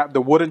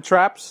the wooden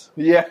traps?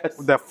 Yes.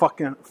 That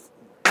fucking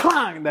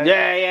clang.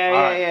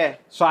 Yeah.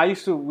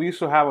 So we used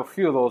to have a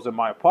few of those in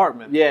my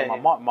apartment. Yeah.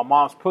 My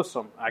mom's put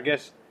some. I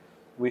guess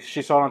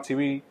she saw it on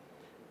TV.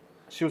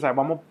 She was like,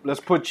 "Mama, let's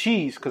put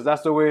cheese, because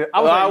that's the way."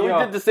 I was like,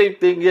 we did the same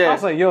thing. Yeah. I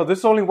was like, "Yo,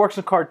 this only works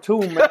in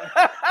cartoon, man."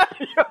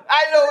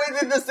 I know we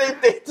did the same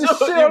thing too. This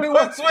shit only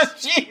works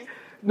Swiss cheese.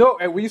 No,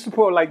 and we used to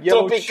put like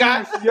yellow cheese.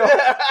 Yo.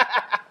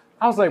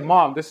 I was like,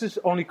 "Mom, this is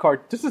only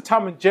This is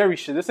Tom and Jerry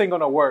shit. This ain't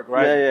gonna work,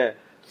 right?" Yeah.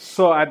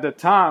 So at the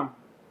time,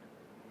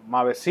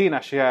 my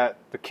vecina, she had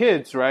the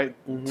kids, right?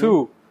 Mm-hmm.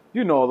 2,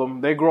 you know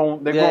them. They're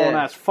grown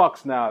as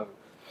fucks now.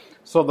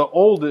 So the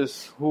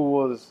oldest, who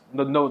was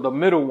the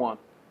middle one,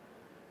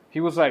 he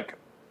was like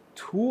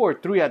 2 or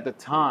 3 at the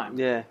time.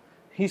 Yeah.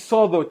 He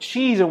saw the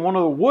cheese in one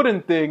of the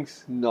wooden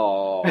things.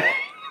 No.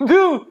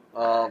 Dude.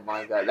 Oh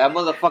my god. That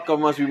motherfucker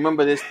must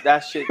remember that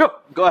shit.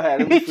 Go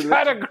ahead. He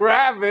tried to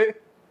grab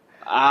it.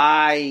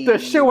 The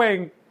shit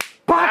went.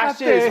 That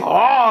shit is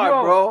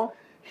hard, bro.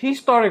 He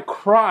started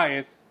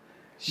crying.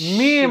 Shit.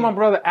 Me and my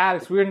brother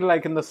Alex, we were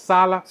in the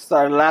sala.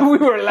 Started laughing. We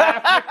were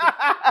laughing.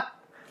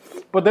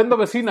 But then the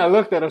vecina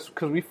looked at us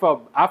because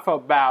I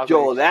felt bad.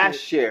 Yo, that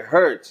shit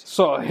hurts.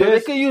 So they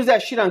could use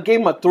that shit on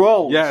Game of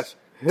Thrones. Yes.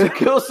 To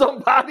kill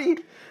somebody.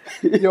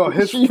 Yo,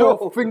 his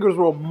 4 fingers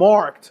were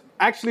marked.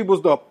 Actually,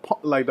 was the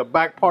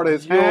back part of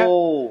his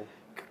hand.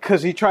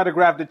 Because he tried to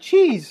grab the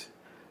cheese.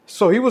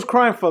 So he was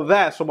crying for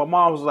that. So my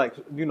mom was like,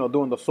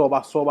 doing the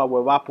soba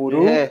with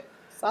vapuru. Yeah.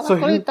 So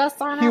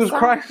he was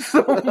crying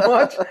so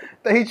much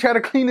that he tried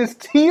to clean his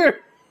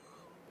tear.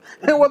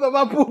 And with the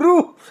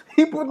vapuru,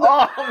 he put the...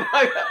 Oh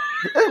my god.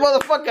 This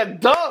motherfucker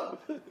dumb.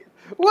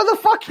 What the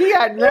fuck he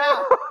at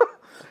now?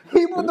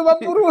 He put the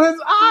vapuru in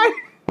his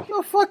eye. What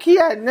the fuck he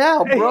at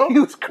now, bro? He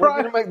was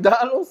crying. Working at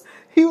McDonald's?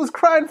 He was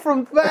crying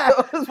from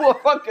that. This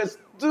motherfucker's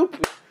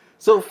stupid.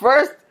 So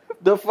first,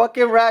 the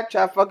fucking rat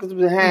trap fuckers with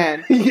his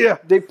hand. Yeah.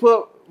 They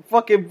put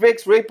fucking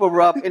Vicks Vapor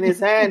Rub in his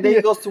hand. Then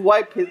he goes to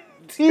wipe his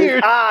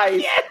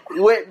eyes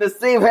with the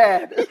same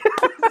hand. This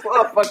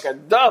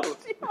motherfucker dumb.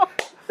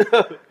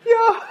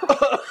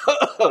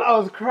 I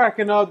was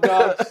cracking up,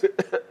 dogs.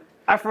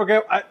 I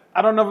forget.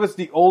 I don't know if it's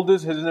the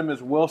oldest. His name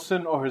is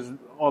Wilson or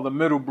the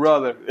middle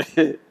brother.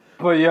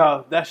 But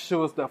yeah, that shit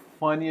was the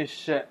funniest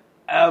shit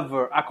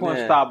ever. I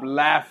couldn't stop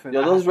laughing.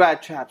 Yo, those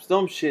rat traps,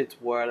 them shits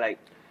were like,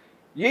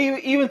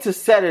 even to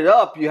set it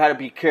up, you had to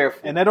be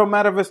careful. And it don't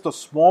matter if it's the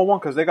small one,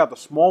 because they got the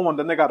small one,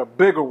 then they got a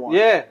bigger one.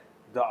 Yeah.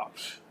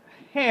 Dogs.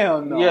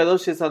 Hell no. Yeah,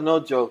 those shits are no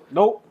joke.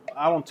 Nope.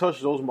 I don't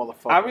touch those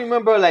motherfuckers. I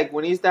remember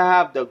when he used to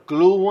have the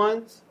glue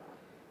ones,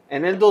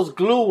 and then those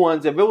glue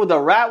ones, if the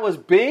rat was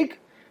big,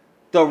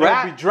 the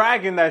rat would be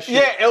dragging that shit.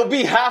 Yeah, it'll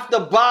be half the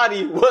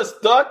body was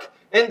stuck,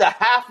 and the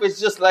half is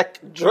just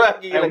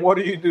dragging. And what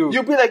do?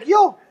 You'll be like,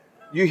 yo,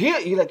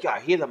 you're like, yo, I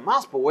hear the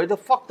mouse, but where the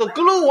fuck the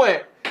glue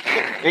went?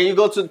 And you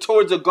go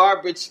towards the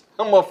garbage,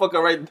 that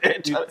motherfucker right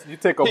there. You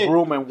take a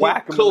broom and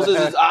whack him.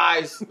 Closes his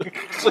eyes.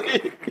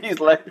 He's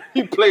like,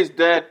 he plays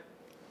dead.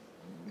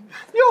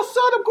 Yo,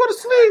 son, I'm going to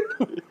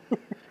sleep.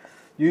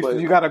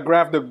 You got to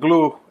grab the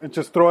glue and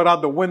just throw it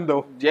out the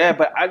window. Yeah,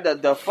 but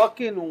the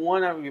fucking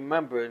one I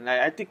remember, and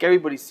I think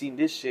everybody's seen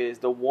this shit, is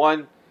the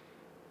one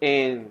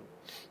in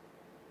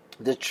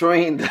the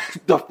train,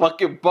 the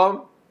fucking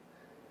bum.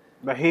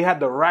 That he had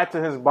the rat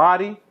in his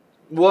body?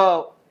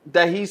 Well,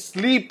 that he's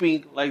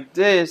sleeping like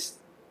this,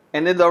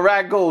 and then the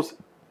rat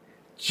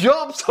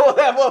jumps on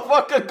that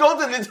motherfucker,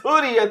 goes in his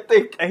hoodie, I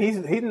think. And he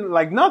didn't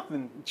like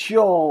nothing.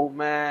 Yo,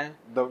 man.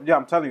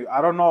 I'm telling you,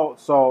 I don't know.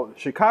 So,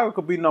 Chicago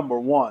could be number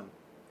 1.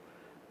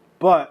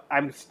 But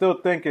I'm still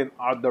thinking,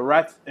 the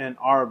rats in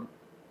our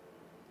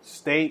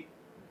state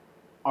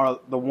are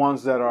the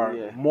ones that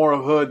are more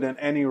hood than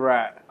any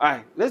rat. All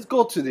right, let's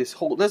go to this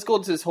whole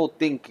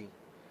thinking.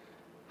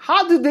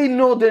 How do they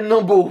know they're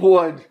number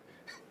one?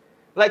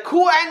 Like,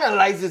 who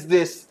analyzes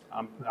this?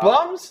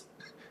 Bums?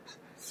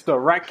 It's the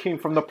Rat King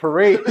from the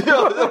parade.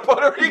 Yo, the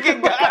Puerto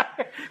Rican guy.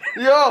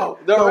 Yo,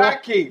 the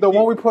Rat King. The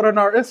one we put on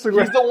our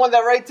Instagram. He's the one that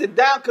writes it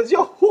down. Because,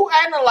 yo, who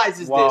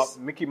analyzes this?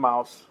 Mickey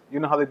Mouse.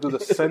 You know how they do the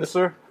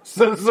censor?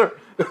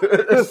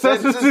 The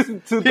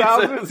census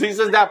 2000. He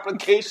says the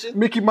application.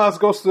 Mickey Mouse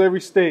goes to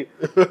every state.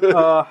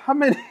 How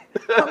many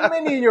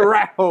in your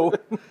rat hole?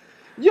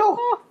 Yo,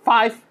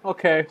 5.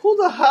 Okay. Who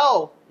the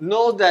hell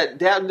knows that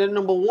they're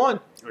number one?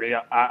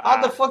 Yeah.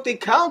 How the fuck they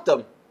count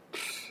them?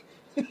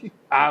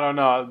 I don't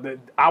know.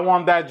 I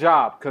want that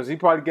job because he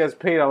probably gets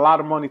paid a lot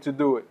of money to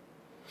do it.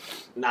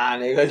 Nah,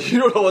 nigga, you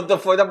don't know what the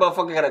fuck that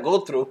motherfucker gotta go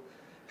through.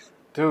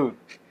 Dude.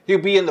 He'll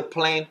be in the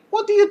plane.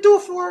 What do you do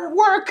for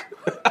work?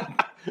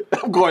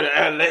 I'm going to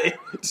L.A.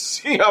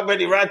 See how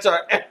many rats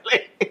are in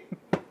L.A.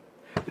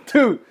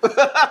 Dude,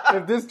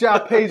 if this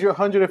job pays you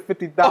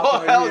 $150,000 oh,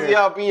 hell a year,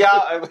 yeah, I'll be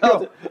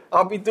out.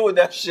 I'll be doing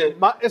that shit.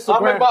 My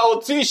Instagram, I'm in my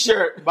old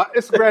t-shirt. My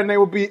Instagram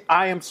name would be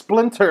I am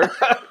Splinter.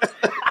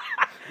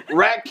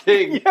 Rat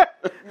King. Yeah.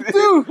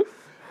 Dude.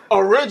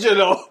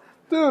 Original.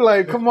 Dude,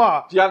 like, come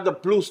on. You have the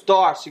blue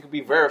star so you can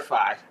be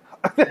verified.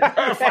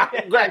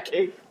 Verified Rat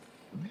King.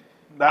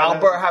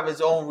 Albert have his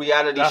own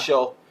reality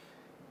show.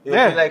 He'll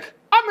be like,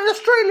 I'm in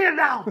Australia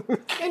now.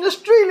 In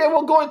Australia,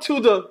 we're going to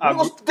the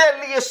most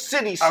deadliest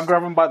cities. I'll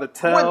grab him by the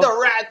tail. With the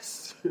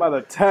rats. By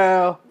the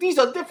tail. These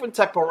are different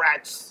type of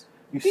rats.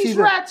 These see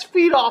rats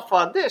feed off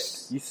on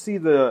this. You see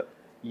the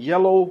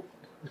yellow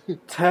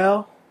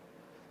tail?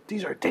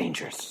 These are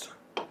dangerous.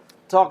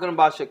 Talking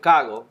about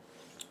Chicago,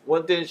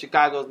 one thing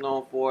Chicago's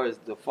known for is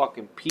the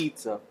fucking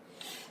pizza.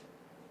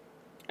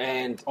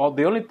 And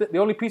the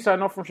only pizza I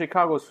know from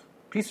Chicago is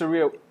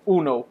Pizzeria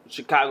Uno.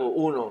 Chicago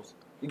Uno's.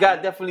 You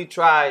gotta definitely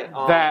try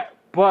that.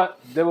 But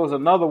there was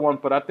another one,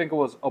 but I think it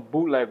was a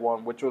bootleg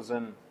one, which was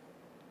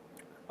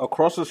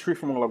across the street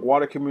from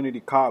LaGuardia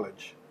Community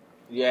College.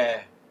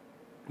 Yeah.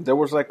 There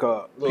was like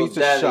a little pizza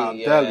deli, shop,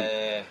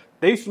 deli.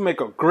 They used to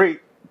make a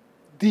great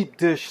deep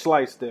dish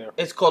slice there.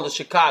 It's called the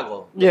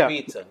Chicago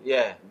pizza.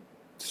 Yeah.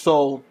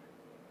 So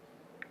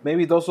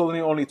maybe those are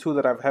the only two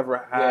that I've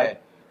ever had. Yeah.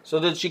 So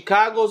the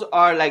Chicagos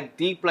are like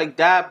deep like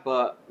that,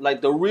 but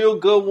like the real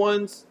good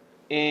ones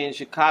in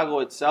Chicago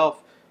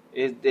itself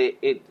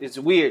it's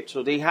weird.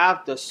 So they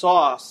have the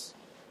sauce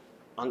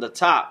on the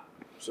top,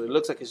 so it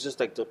looks like it's just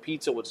like the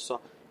pizza with the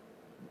sauce.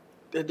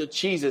 Then the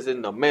cheese is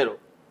in the middle.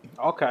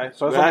 Okay,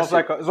 so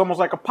it's almost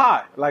like a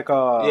pie, like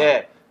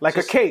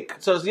a cake.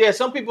 So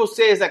some people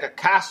say it's like a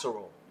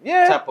casserole.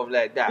 Yeah, type of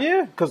like that.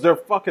 Yeah, because they're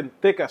fucking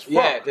thick as fuck.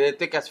 Yeah, they're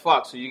thick as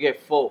fuck, so you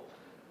get full.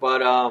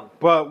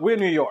 But we're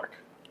New York.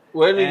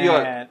 We're New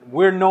York. And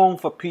we're known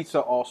for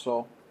pizza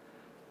also.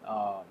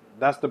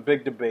 That's the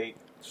big debate.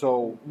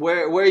 So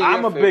where are you?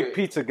 I'm a big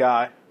pizza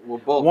guy. We're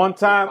both. One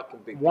time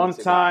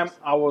guys.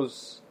 I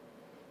was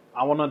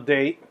on a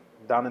date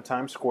down in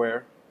Times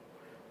Square.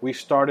 We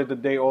started the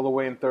date all the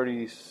way in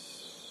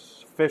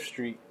 35th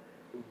Street.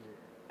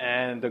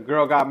 And the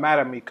girl got mad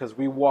at me because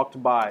we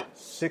walked by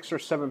 6 or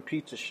 7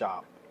 pizza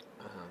shops.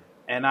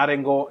 And I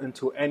didn't go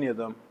into any of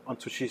them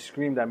until she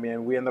screamed at me.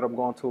 And we ended up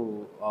going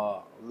to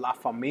La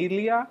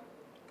Familia.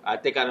 I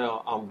think I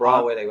know on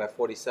Broadway, like at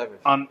 47th.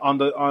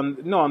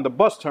 On the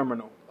bus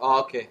terminal.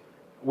 Oh, okay.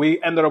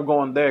 We ended up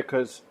going there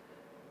because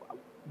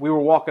we were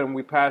walking and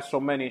we passed so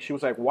many. She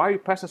was like, "Why are you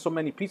passing so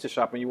many pizza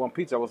shops and you want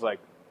pizza?" I was like,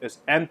 "It's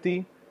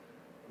empty.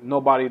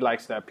 Nobody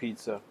likes that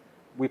pizza."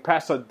 We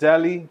passed a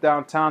deli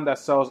downtown that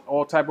sells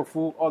all type of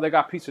food. Oh, they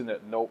got pizza in there.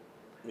 Nope.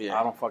 Yeah.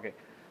 I don't fucking.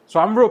 So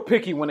I'm real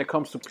picky when it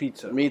comes to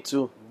pizza. Me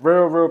too.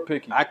 Real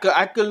picky. I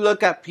could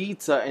look at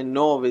pizza and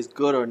know if it's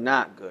good or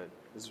not good.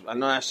 I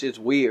know that shit's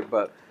weird,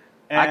 but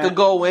I could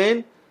go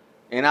in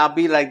and I'll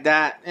be like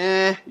that.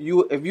 If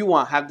you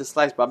want, have the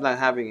slice, but I'm not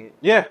having it.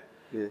 Yeah.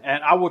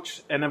 And I would,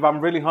 and if I'm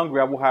really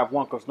hungry, I will have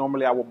one because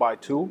normally I will buy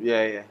 2.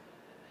 Yeah.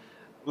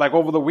 Like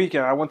over the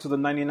weekend, I went to the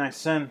 99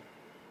 cent.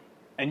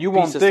 And you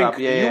won't think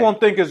won't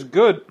think it's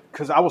good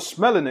because I was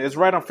smelling it. It's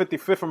right on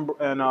 55th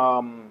and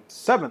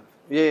 7th.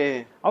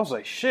 Yeah. I was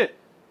like, shit,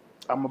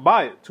 I'm gonna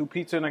buy it. 2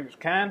 pizza in a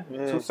can,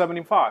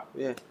 $2.75.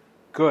 Yeah.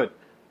 Good.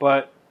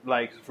 But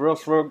like for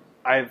real,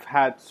 I've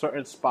had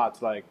certain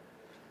spots like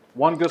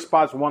one good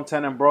spot's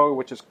 110 and Broadway,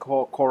 which is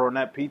called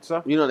Coronet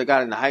Pizza. You know they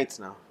got it in the Heights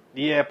now.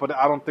 Yeah, but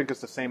I don't think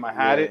it's the same. I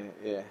had it.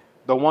 Yeah.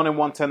 The one in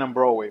 110 and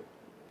Broadway.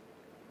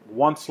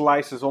 One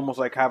slice is almost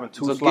like having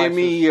 2 slices. So give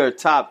me your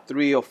top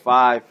 3 or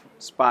 5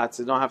 spots.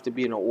 It don't have to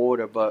be in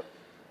order, but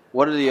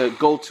what are your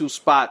go-to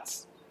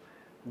spots?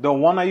 The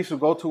one I used to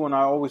go to when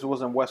I always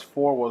was in West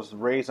 4 was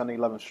Ray's on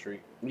 11th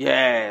Street.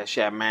 Yeah, she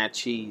had mad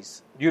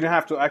cheese. You didn't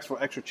have to ask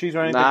for extra cheese or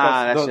anything.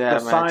 Nah, the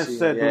sign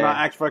said do not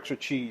ask for extra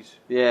cheese.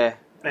 Yeah.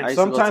 And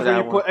sometimes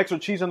when you put extra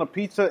cheese on the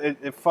pizza,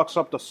 it fucks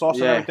up the sauce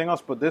and everything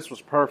else, but this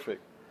was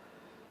perfect.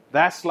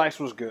 That slice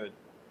was good.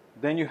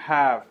 Then you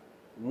have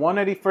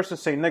 181st and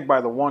St. Nick by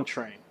the 1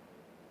 train.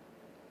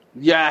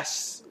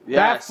 Yes.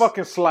 That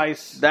fucking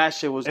slice. That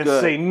shit was and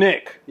good. St.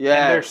 Nick. Yeah.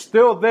 And they're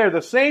still there.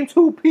 The same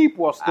two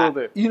people are still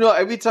there. You know,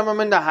 every time I'm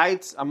in the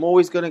Heights, I'm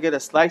always going to get a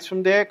slice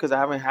from there because I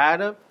haven't had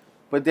them.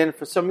 But then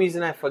for some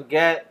reason I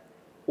forget.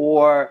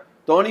 Or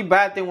the only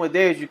bad thing with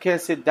there is you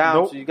can't sit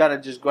down. So you got to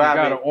just grab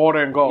it. You got to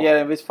order and go.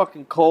 Yeah, if it's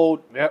fucking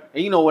cold. Yep.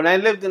 And, you know, when I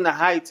lived in the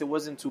Heights, it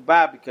wasn't too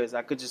bad because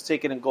I could just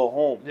take it and go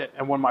home. Yeah.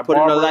 And when my Put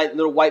barber... it in a light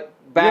little white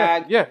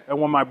bag. Yeah.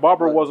 And when my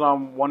barber was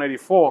on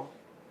 184,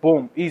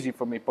 boom, easy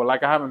for me. But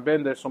like I haven't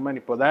been there so many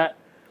for that.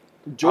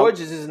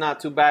 George's is not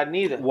too bad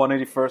neither.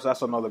 181st,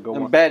 that's another good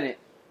one. And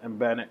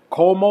Bennett.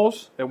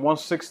 Como's at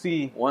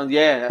 160.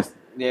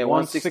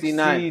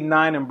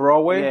 169 in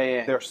Broadway.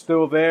 Yeah. They're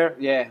still there.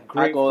 Yeah,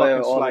 great I go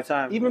there all slice. the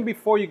time. Even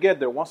before you get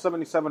there,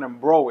 177 in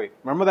Broadway.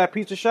 Remember that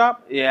pizza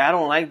shop? Yeah, I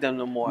don't like them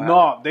no more.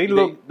 No, they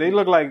look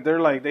like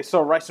they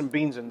sell rice and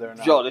beans in there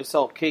now. Joe, they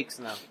sell cakes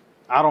now.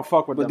 I don't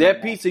fuck with them. But their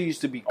anymore. pizza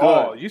used to be good.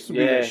 Oh, it used to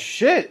be the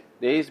shit.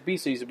 Their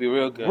pizza used to be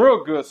real good.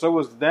 Real good. So it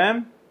was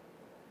them,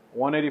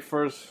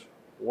 181st,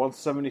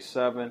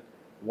 177,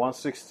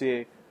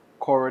 168,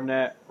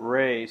 Coronet,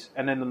 Ray's,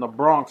 and then in the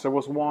Bronx there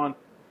was one,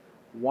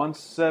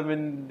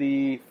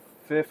 175th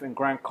and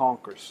Grand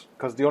Concourse.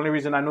 Because the only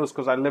reason I knew is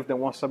because I lived in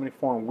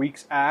 174 in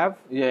Weeks Ave.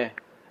 Yeah.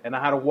 And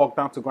I had to walk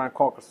down to Grand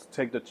Concourse to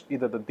take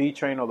either the D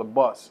train or the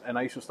bus. And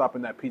I used to stop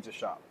in that pizza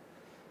shop.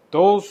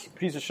 Those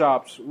pizza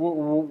shops,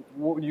 you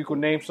could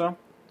name some?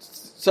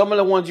 Some of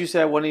the ones you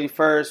said,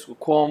 181st, with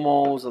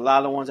Cuomo's, a lot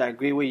of the ones I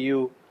agree with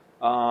you.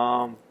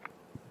 Let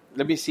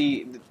me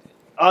see.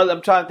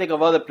 I'm trying to think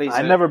of other places.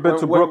 I never been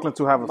to Brooklyn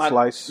to have a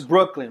slice.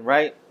 Brooklyn,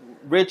 right?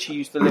 Richie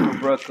used to live in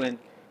Brooklyn.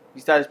 He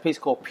started this place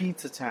called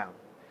Pizza Town.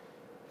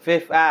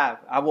 Fifth Ave.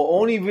 I will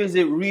only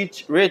visit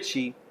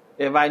Richie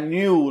if I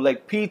knew,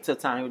 like, Pizza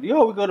Town. He would,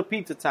 yo, we go to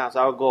Pizza Town.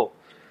 So I would go.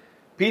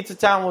 Pizza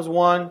Town was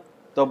one.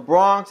 The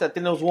Bronx, I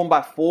think there was one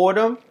by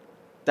Fordham.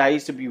 That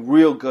used to be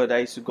real good. I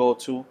used to go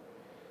to.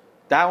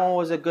 That one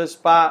was a good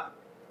spot.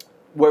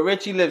 Where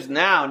Richie lives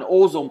now in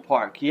Ozone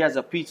Park, he has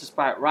a pizza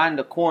spot right in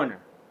the corner.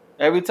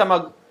 Every time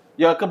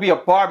it could be a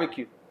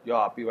barbecue. Yo,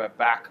 I'll be right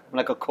back. I'm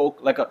like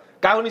a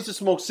guy who needs to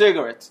smoke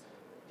cigarettes.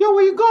 Yo,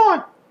 where you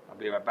going? I'll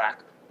be right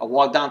back. I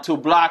walk down 2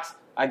 blocks,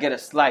 I get a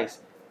slice.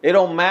 It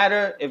don't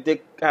matter if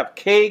they have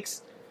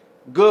cakes,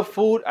 good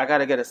food, I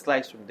gotta get a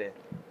slice from there.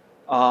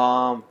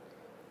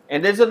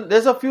 And there's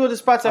a few of the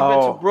spots I've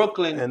been to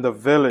Brooklyn. In the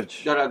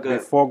Village. That are good.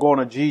 Before going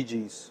to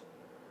Gigi's.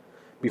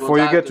 Before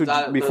you get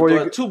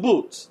to 2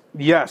 Boots.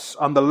 Yes,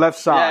 on the left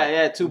side.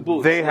 Yeah, 2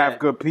 Boots. They have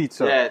good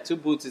pizza. Yeah, 2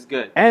 Boots is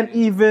good. And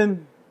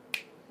even,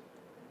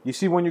 you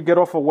see when you get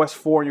off of West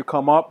 4 and you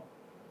come up,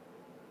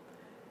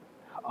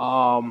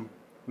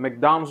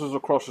 McDonald's is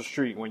across the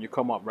street when you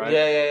come up, right?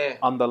 Yeah.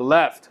 On the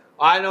left.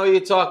 I know what you're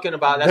talking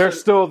about. They're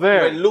still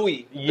there. With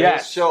Louis.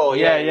 Yes. Show.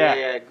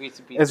 Yeah.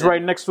 Greasy pizza. It's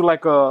right next to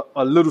like a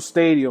little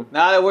stadium.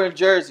 Now that we're in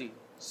Jersey.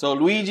 So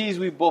Luigi's,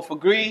 we both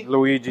agree.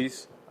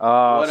 Luigi's.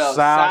 What else?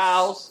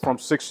 Sal's from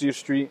 60th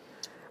Street.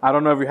 I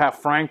don't know if you have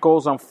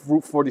Franco's on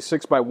Route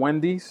 46 by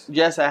Wendy's.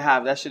 Yes, I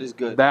have. That shit is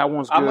good. That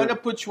one's good. I'm going to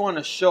put you on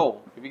a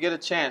show. If you get a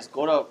chance,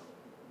 go to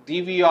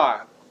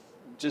DVR.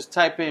 Just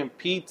type in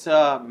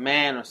Pizza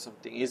Man or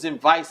something. It's in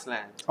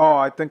Viceland. Oh,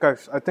 I think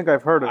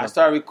I've heard of him. I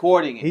started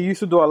recording it. He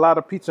used to do a lot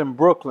of pizza in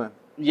Brooklyn.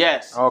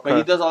 Yes, okay. But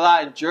he does a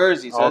lot in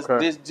Jersey. So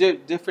there's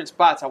different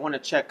spots I want to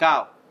check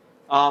out.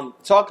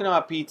 Talking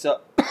about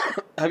pizza,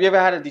 have you ever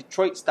had a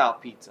Detroit style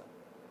pizza?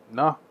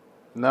 No,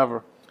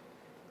 never.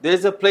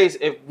 There's a place,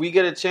 if we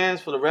get a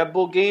chance for the Red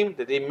Bull game,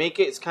 that they make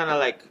it. It's kind of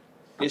like,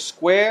 it's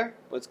square,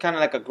 but it's kind of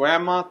like a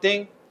grandma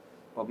thing,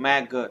 but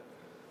mad good.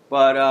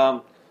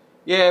 But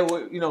yeah,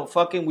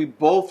 we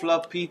both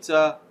love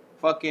pizza.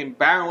 Fucking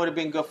Baron would have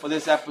been good for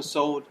this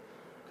episode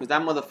because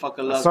that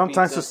motherfucker loves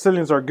Sometimes pizza.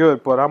 Sicilians are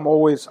good, but I'm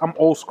old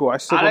school. I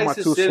still with my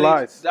Sicilians. 2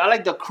 slices. I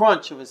like the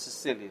crunch of a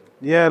Sicilian.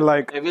 Yeah,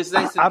 like if it's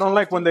nice I don't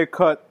like when they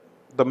cut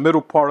the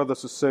middle part of the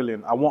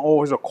Sicilian. I want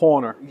always a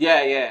corner.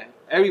 Yeah.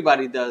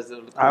 Everybody does.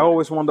 I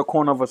always want the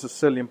corner of a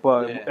Sicilian,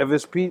 but if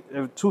it's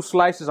if 2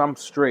 slices, I'm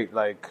straight.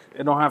 Like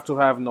it don't have to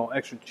have no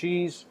extra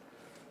cheese,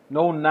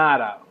 no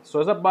nada. So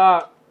it's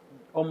about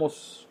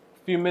almost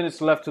a few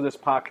minutes left to this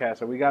podcast,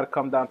 and we got to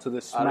come down to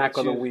the smack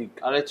of the week.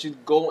 I'll let you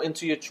go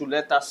into your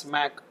Chuleta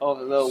smack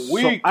of the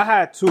week. So I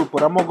had 2,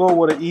 but I'm gonna go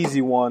with an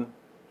easy one.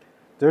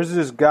 There's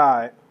this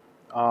guy.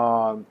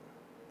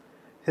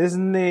 His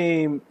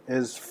name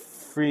is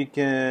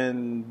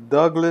freaking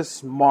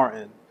Douglas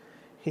Martin.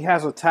 He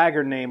has a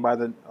tagger name by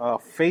the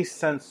Face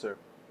Sensor.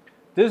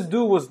 This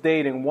dude was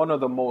dating one of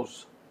the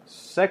most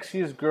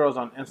sexiest girls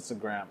on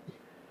Instagram.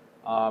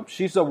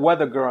 She's a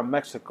weather girl in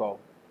Mexico.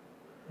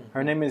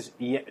 Her name is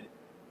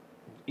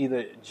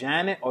either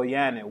Janet or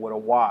Janet with a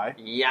Y.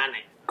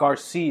 Janet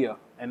Garcia.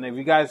 And if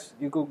you guys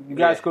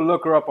could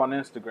look her up on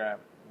Instagram.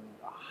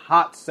 A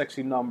hot,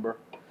 sexy number.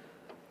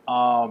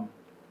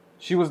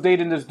 She was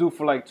dating this dude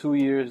for like 2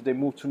 years. They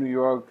moved to New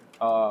York,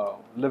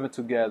 living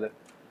together.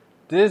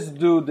 This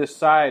dude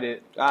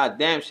decided, God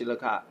damn, she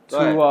look hot.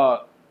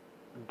 To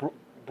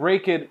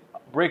break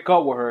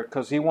up with her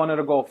because he wanted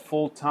to go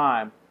full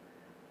time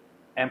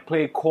and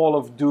play Call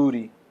of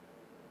Duty.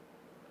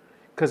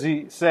 Because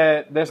he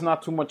said there's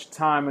not too much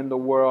time in the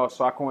world,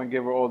 so I couldn't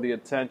give her all the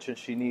attention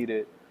she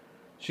needed.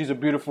 She's a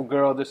beautiful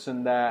girl, this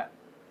and that.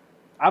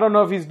 I don't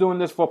know if he's doing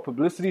this for a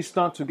publicity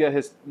stunt to get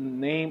his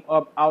name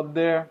up out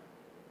there.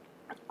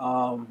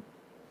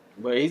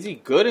 But is he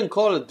good in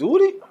Call of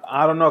Duty?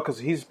 I don't know, because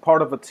he's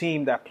part of a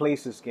team that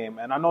plays this game.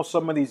 And I know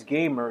some of these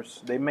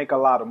gamers, they make a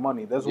lot of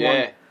money.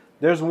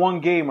 There's one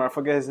gamer, I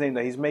forget his name,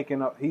 that he's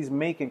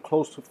making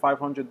close to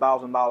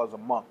 $500,000 a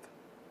month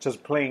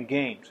just playing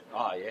games.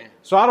 Oh, yeah.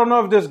 So I don't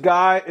know if this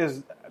guy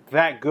is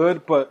that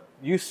good, but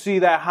you see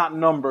that hot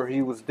number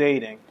he was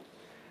dating.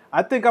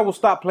 I think I will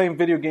stop playing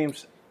video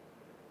games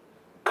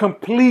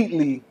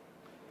completely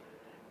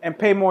and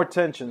pay more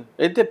attention.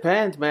 It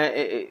depends,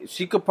 man.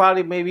 She could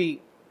probably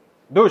maybe...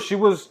 Dude, she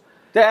was...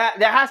 There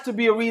has to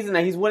be a reason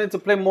that he's willing to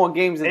play more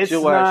games than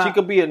you are. She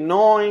could be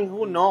annoying.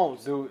 Who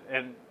knows? Dude,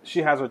 and she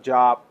has a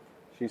job.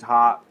 She's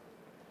hot.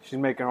 She's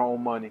making her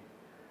own money.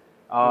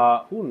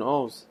 Who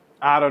knows?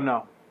 I don't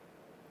know.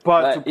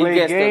 But to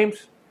play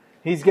games,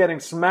 he's getting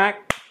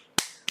smacked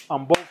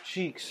on both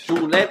cheeks.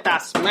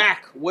 Chuleta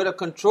smack with a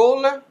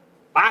controller.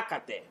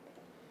 Bácate.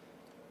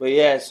 But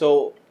yeah,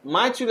 so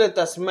my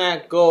Chuleta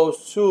smack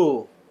goes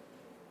to...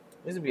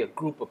 This will be a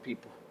group of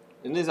people.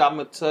 And this, I'm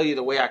going to tell you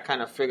the way I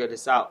kind of figured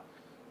this out.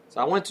 So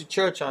I went to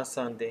church on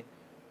Sunday,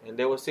 and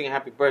they were singing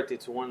happy birthday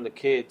to one of the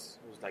kids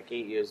who was like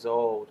 8 years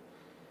old.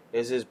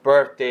 It's his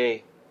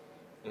birthday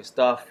and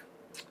stuff.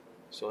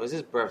 So it's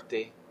his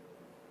birthday.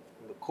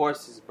 And of course,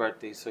 it's his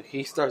birthday. So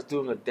he starts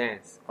doing a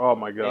dance. Oh,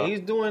 my God. And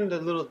he's doing the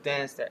little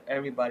dance that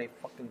everybody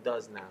fucking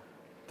does now.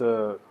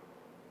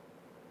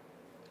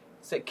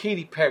 It's a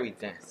Katy Perry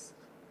dance.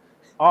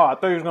 Oh, I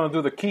thought he was going to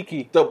do the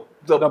Kiki. The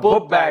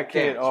book bag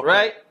kid, okay.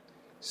 Right?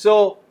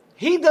 So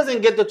he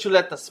doesn't get the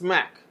Chuleta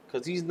smack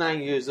because he's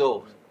 9 years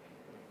old.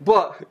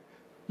 But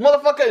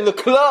motherfucker in the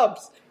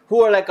clubs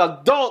who are like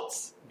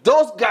adults,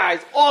 those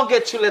guys all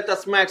get Chuleta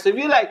smack. So if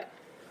you're like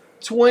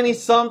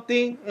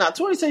 20-something,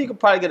 20-something you could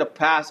probably get a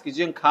pass because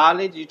you're in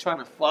college, you're trying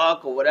to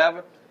fuck or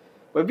whatever.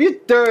 But if you're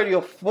 30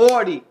 or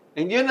 40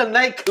 and you're in a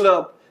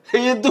nightclub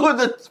and you're doing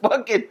the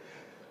fucking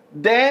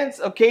dance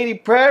of Katy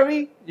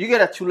Perry, you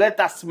get a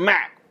Chuleta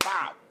smack.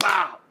 Pow,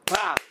 pow,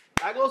 pow.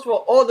 That goes for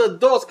all the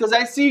adults because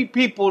I see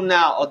people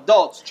now,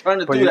 adults, trying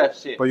to do that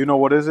shit. But you know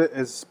what is it?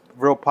 It's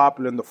real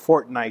popular in the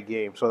Fortnite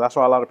game, so that's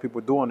why a lot of people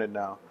are doing it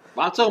now.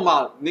 But I'm talking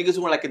about niggas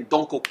who are like in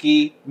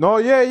Donkoki. No,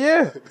 yeah.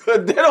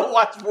 They don't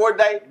watch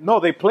Fortnite. No,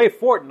 they play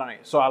Fortnite.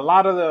 So a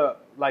lot of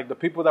the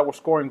people that were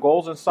scoring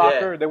goals in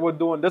soccer, they were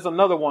doing. There's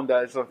another one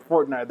that is a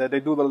Fortnite that they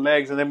do the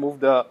legs and they move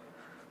the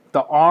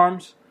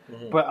arms.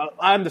 Mm-hmm. But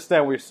I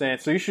understand what you're saying.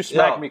 So you should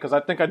smack me because I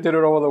think I did it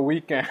over the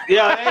weekend.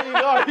 Yeah, there you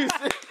go. You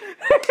see?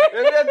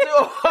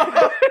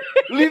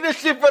 Leave this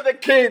shit for the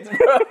kids,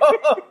 bro.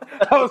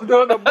 I was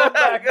doing the butt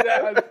back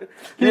then.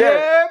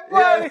 Yeah,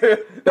 buddy.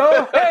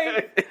 Don't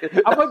hate.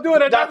 I'm going to do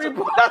it at every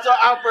point. That's what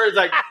Alfred's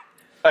like.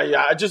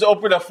 Yeah, I just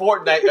opened a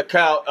Fortnite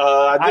account.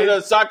 I did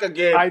a soccer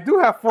game. I do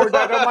have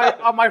Fortnite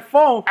on my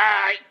phone.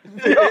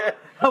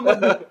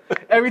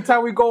 Every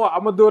time we go out,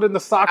 I'm going to do it in the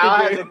soccer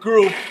game. As a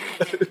group.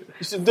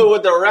 You should do it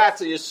with the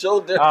rats on your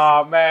shoulders.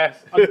 Oh, man.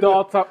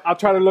 I'll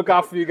try to look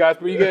out for you guys,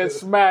 but you're getting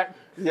smacked.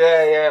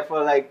 Yeah.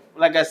 For like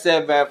I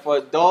said, man, for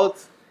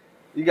adults,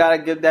 you got to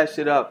give that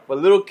shit up. For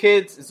little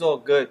kids, it's all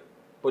good.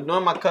 But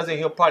knowing my cousin,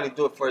 he'll probably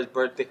do it for his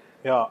birthday.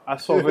 Yeah, I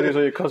saw videos of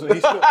your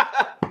cousin.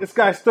 This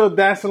guy's still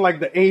dancing like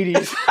the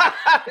 80s.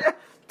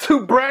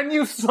 2 brand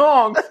new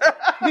songs.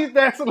 He's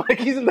dancing like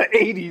he's in the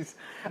 80s.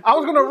 I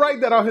was going to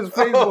write that on his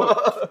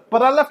Facebook,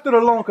 but I left it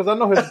alone because I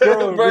know his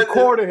girl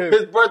recorded him.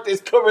 His birthday's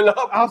coming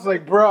up. I was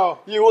like, bro.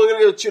 You were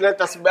going to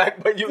Chuleta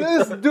smack, but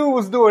This dude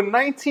was doing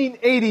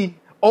 1980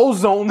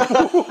 Ozone.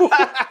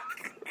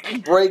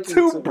 Breaking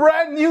 2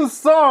 brand new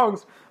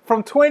songs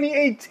from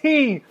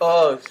 2018.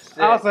 Oh, shit.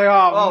 I was like,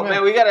 oh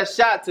man, we got a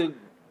shot to...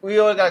 We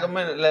only got a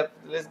minute left.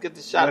 Let's get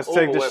the shot over. Let's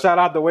take the shot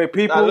out the way,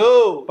 people.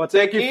 Salud. But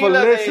thank you for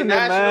listening,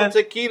 National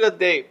Tequila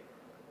Day.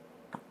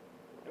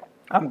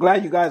 I'm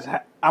glad you guys...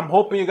 I'm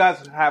hoping you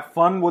guys have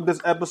fun with this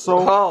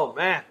episode. Oh,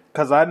 man.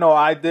 Because I know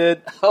I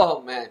did.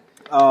 Oh, man.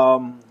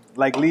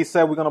 Like Lee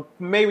said, we're going to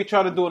maybe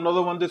try to do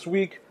another one this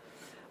week.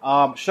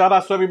 Shout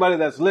out to everybody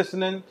that's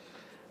listening.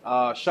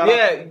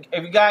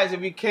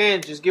 If you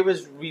can, just give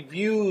us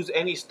reviews,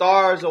 any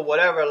stars or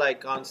whatever,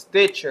 like on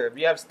Stitcher. If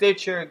you have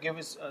Stitcher, give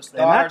us a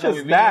star. And not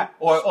just that.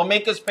 Or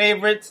make us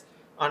favorites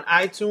on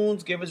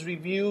iTunes. Give us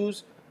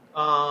reviews.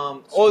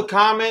 All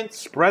comments.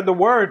 Spread the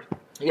word.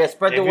 Yeah,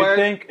 spread the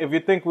word. If you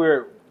think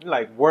we're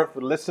like worth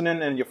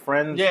listening and your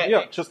friends,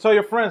 just tell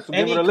your friends to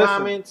give it a listen. Any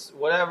comments,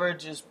 whatever,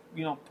 just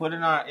put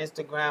in our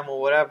Instagram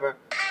or whatever.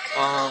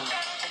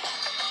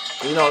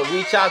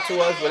 Reach out to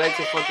us. We'd like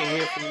to fucking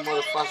hear from you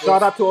motherfuckers.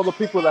 Shout out to all the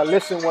people that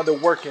listen when they're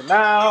working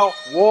out,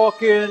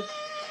 walking.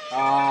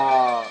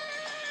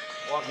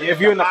 If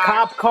you're in the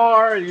cop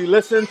car, you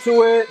listen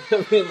to it.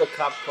 In the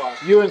cop car.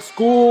 You're in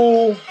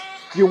school.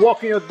 You're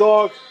walking your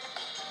dog.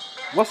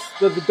 What's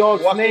the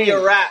dog's name? Walking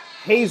your rat.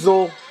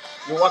 Hazel.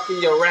 You're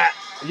walking your rat.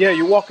 Yeah,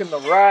 you walking the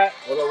rat.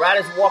 Or the rat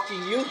is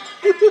walking you.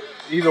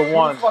 Either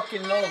one. Who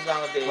fucking knows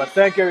nowadays? But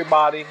thank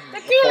everybody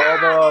Tequila!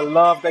 for all the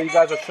love that you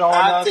guys are showing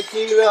us.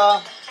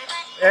 Tequila,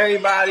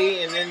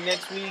 everybody, and then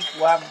next week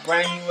we'll have a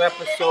brand new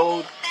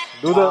episode.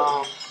 Do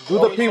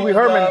the Pee Wee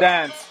Herman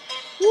dance.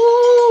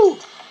 Woo!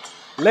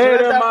 Later,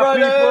 Chuleta my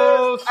brothers.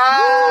 peoples.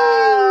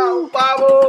 Ah, Pablo.